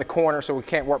right here on the corner so we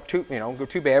can't warp too, go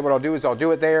too bad. What I'll do is I'll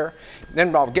do it there.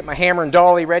 Then I'll get my hammer and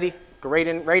dolly ready, go right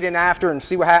in after and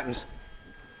see what happens.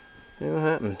 See what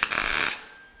happens.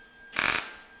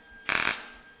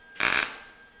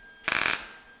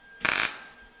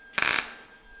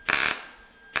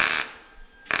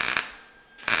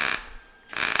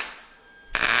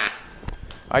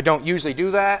 I don't usually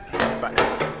do that, but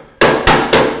nah.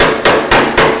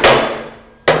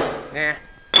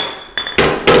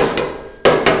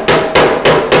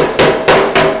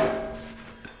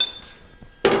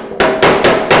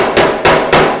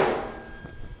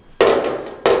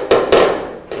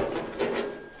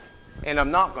 And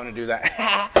I'm not going to do that.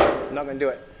 I'm not going to do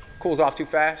it. Cools off too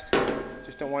fast.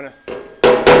 Just don't want to.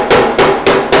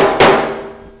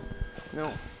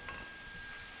 No.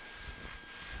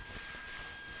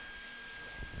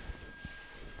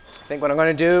 I think what I'm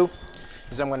going to do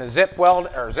is I'm going to zip weld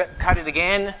or zip cut it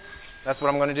again. That's what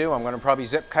I'm going to do. I'm going to probably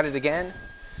zip cut it again.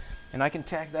 And I can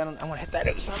tack that on. I want to hit that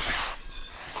out something.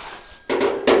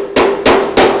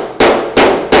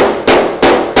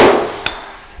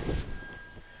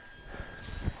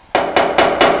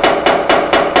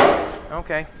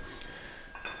 Okay.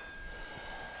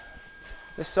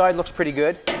 This side looks pretty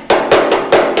good.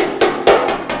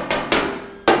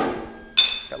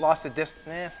 Got lost the distance.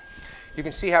 Eh. You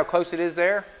can see how close it is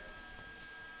there.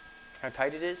 How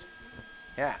tight it is.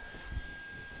 Yeah.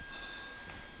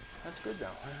 That's good though.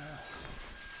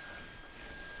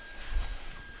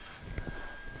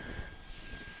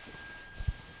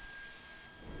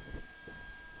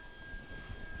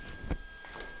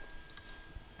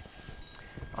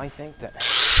 I think that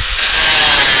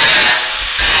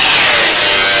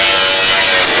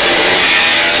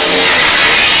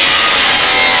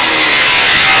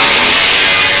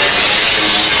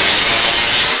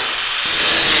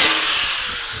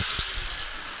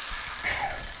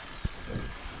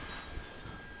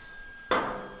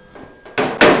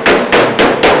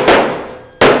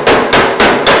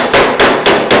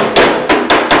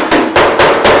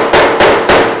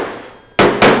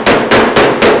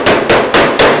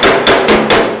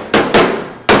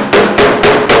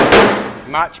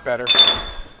much better.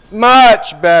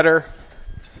 Much better.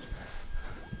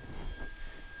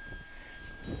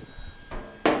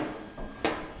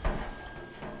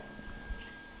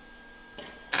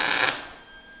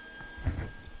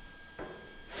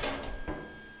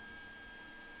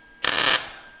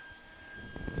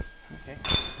 Okay.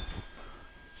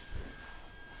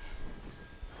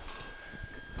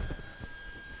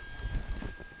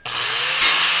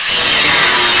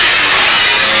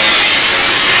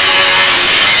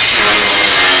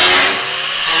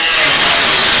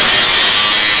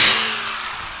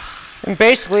 And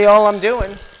basically all I'm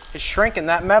doing is shrinking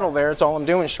that metal there. That's all I'm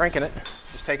doing is shrinking it.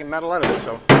 Just taking metal out of it.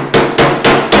 So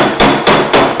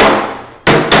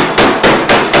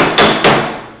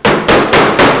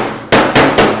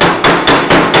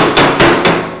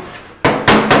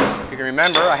you can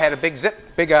remember I had a big zip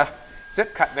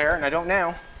cut there, and I don't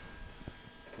now.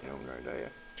 You don't know, do you?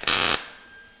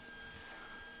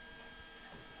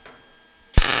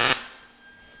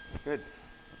 Good.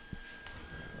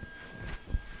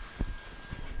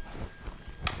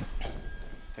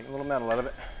 Take a little metal out of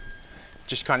it.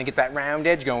 Just kind of get that round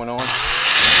edge going on.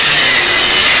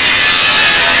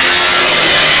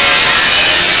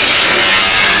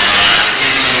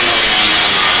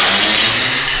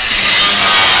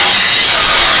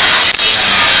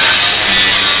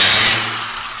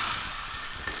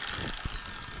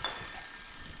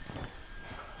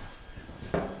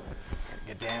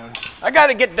 Get down. I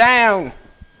gotta get down.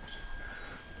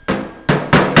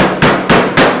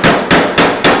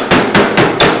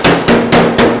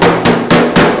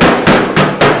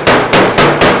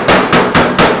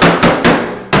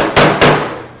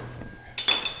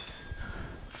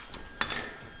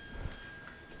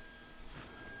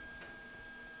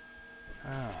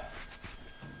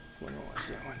 When was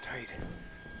that one tight?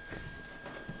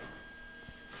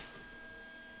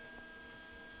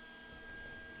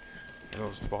 A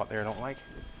little spot there I don't like.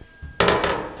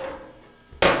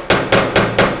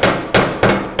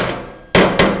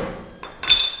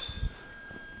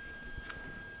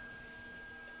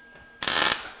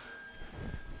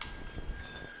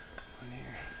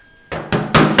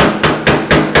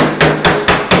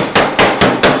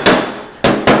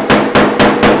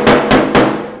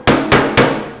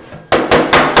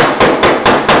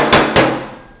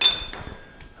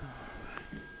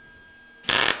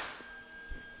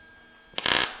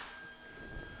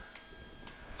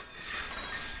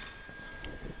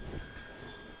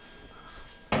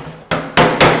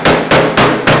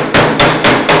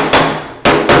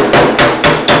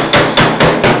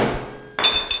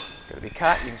 Be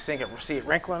cut. You can see it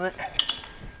wrinkling it.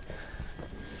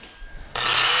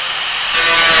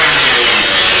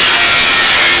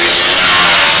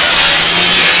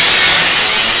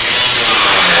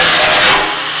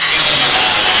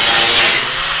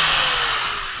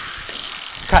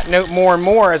 Cutting out more and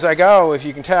more as I go, if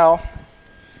you can tell.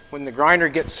 When the grinder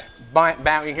gets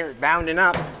bound, you hear it bounding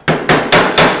up.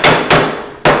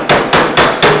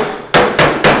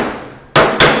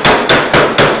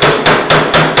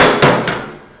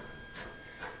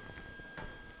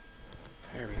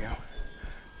 There we go.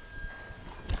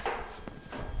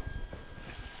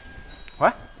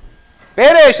 What?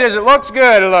 Betty says it looks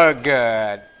good. It looked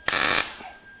good.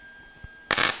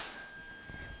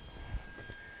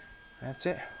 That's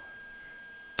it.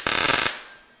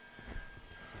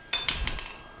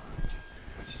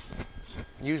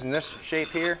 Using this shape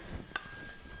here.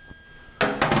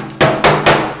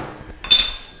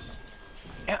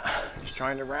 Yeah, just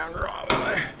trying to round her off in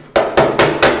there.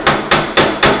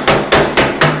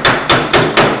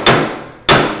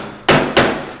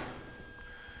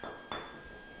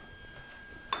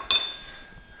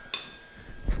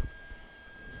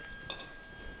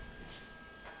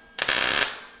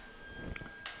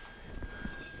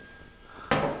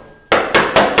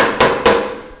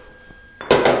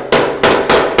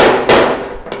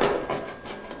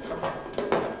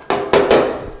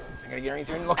 gotta get in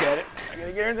there and look at it. I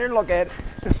gotta get in there and look at it.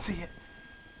 Let's see it.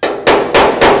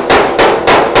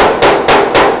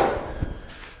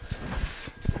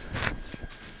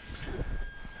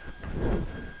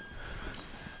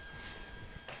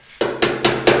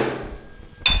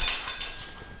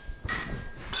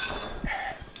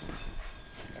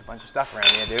 Bunch of stuff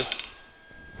around here, dude.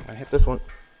 I'm gonna hit this one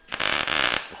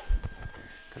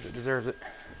because it deserves it.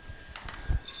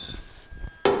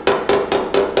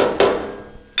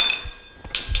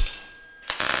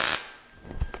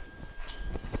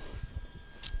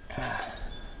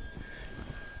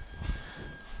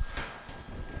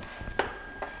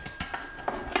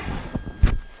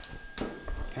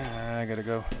 I gotta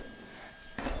go.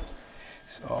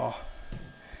 So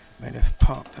might have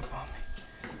popped up on me.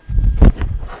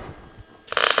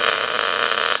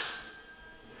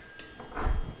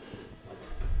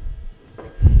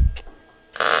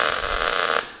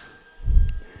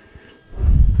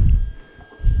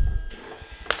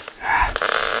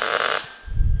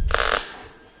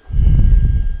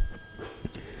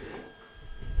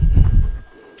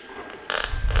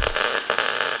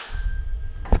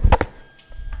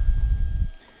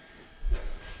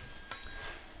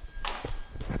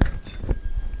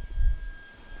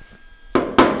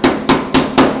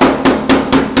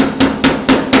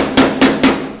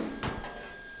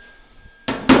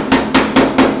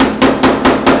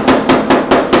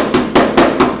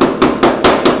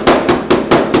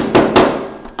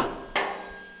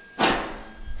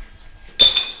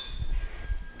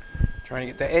 Trying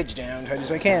to get the edge down as tight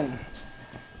as I can.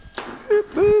 Boop,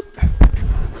 boop.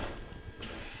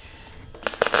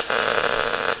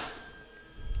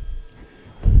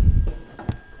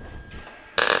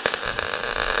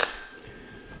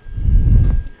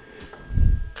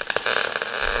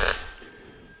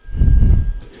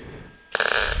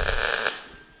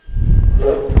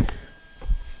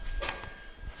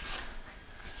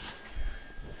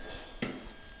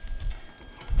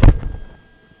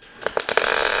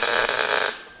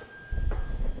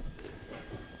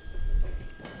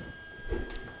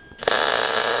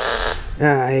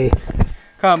 Aye.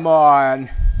 Come on.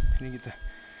 Didn't get the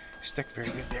stick very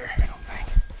good there, I don't think.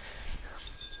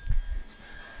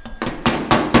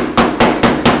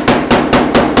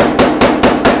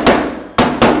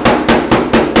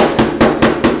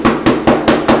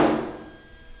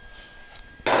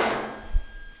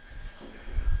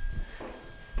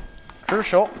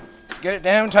 Crucial. Get it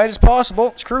down tight as possible.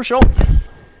 It's crucial.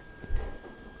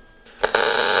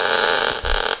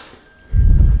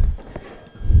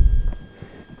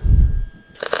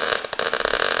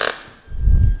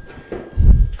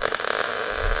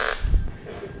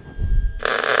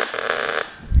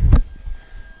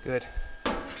 Good.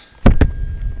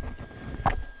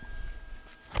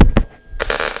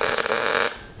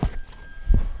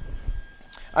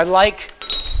 I like,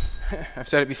 I've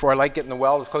said it before, I like getting the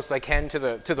weld as close as I can to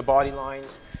the body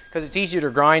lines because it's easier to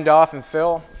grind off and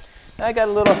fill. And I got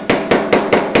a little,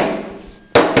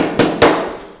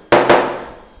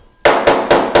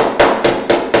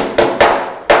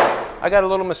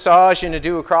 massaging to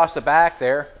do across the back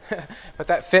there, but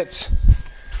that fits.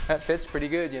 That fits pretty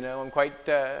good, you know. I'm quite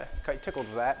tickled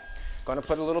with that. Going to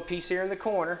put a little piece here in the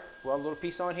corner, weld a little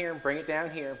piece on here, and bring it down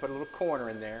here, and put a little corner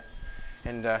in there,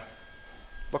 and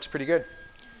looks pretty good.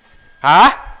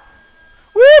 Huh?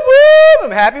 Whoop whoop!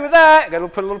 I'm happy with that. Got to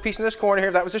put a little piece in this corner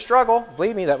here. That was a struggle.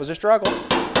 Believe me, that was a struggle.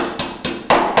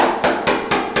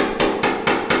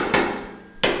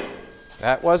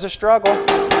 That was a struggle.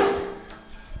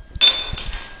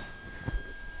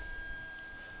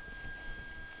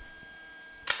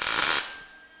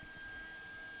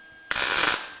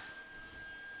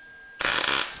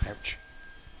 Ouch.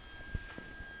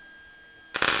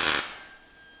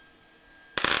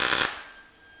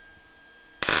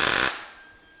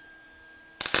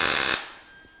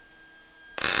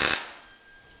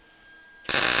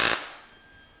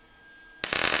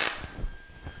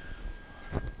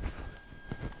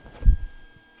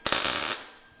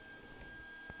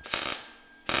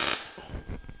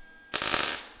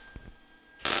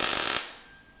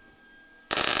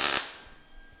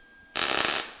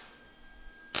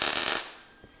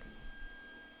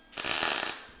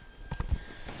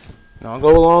 Now I'll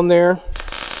go along there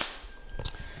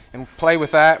and play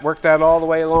with that, work that all the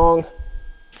way along.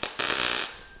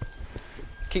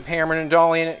 Keep hammering and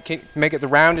dollying it, make it the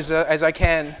round as I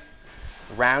can,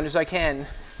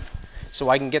 so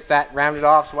I can get that rounded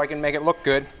off so I can make it look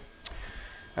good.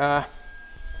 And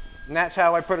that's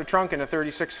how I put a trunk in a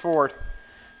 36 Ford.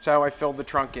 That's how I filled the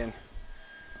trunk in.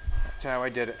 That's how I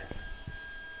did it.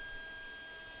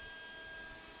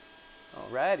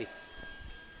 Alrighty.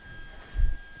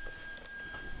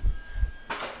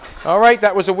 All right,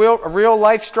 that was a real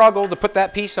life struggle to put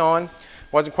that piece on.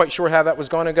 Wasn't quite sure how that was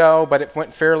going to go, but it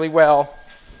went fairly well.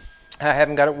 I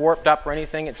haven't got it warped up or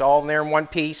anything. It's all in there in one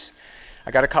piece. I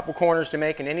got a couple corners to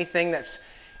make, and anything that's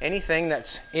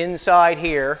inside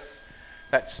here,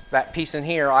 that piece in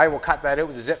here, I will cut that out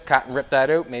with a zip cut and rip that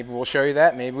out. Maybe we'll show you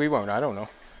that. Maybe we won't. I don't know.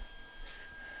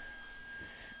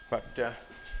 But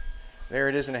there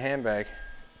it is in a handbag.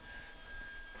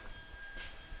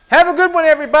 Have a good one,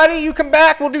 everybody. You come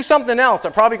back, we'll do something else.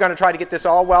 I'm probably going to try to get this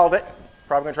all welded.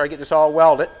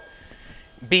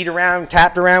 Beat around,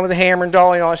 tapped around with a hammer and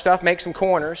dolly and all that stuff, make some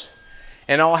corners.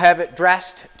 And I'll have it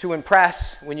dressed to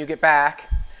impress when you get back.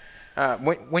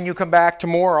 When you come back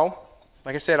tomorrow,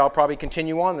 like I said, I'll probably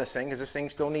continue on this thing because this thing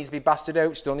still needs to be busted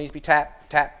out, still needs to be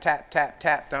tapped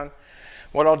done.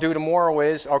 What I'll do tomorrow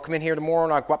is I'll come in here tomorrow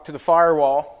and I'll go up to the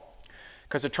firewall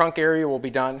because the trunk area will be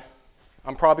done.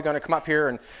 I'm probably going to come up here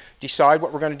and decide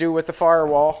what we're going to do with the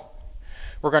firewall.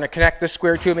 We're going to connect this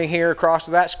square tubing here across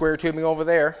to that square tubing over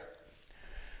there.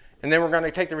 And then we're going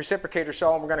to take the reciprocator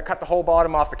saw and we're going to cut the whole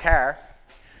bottom off the car.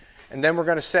 And then we're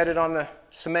going to set it on the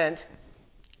cement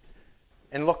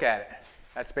and look at it.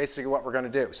 That's basically what we're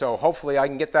going to do. So hopefully I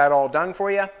can get that all done for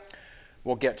you.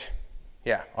 I'll get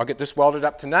this welded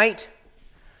up tonight.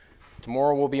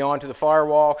 Tomorrow we'll be on to the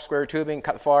firewall, square tubing,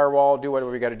 cut the firewall, do whatever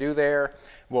we got to do there.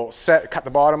 We'll cut the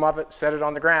bottom of it, set it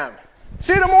on the ground.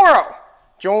 See you tomorrow.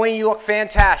 Jolene, you look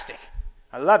fantastic.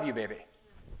 I love you, baby.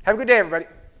 Have a good day, everybody.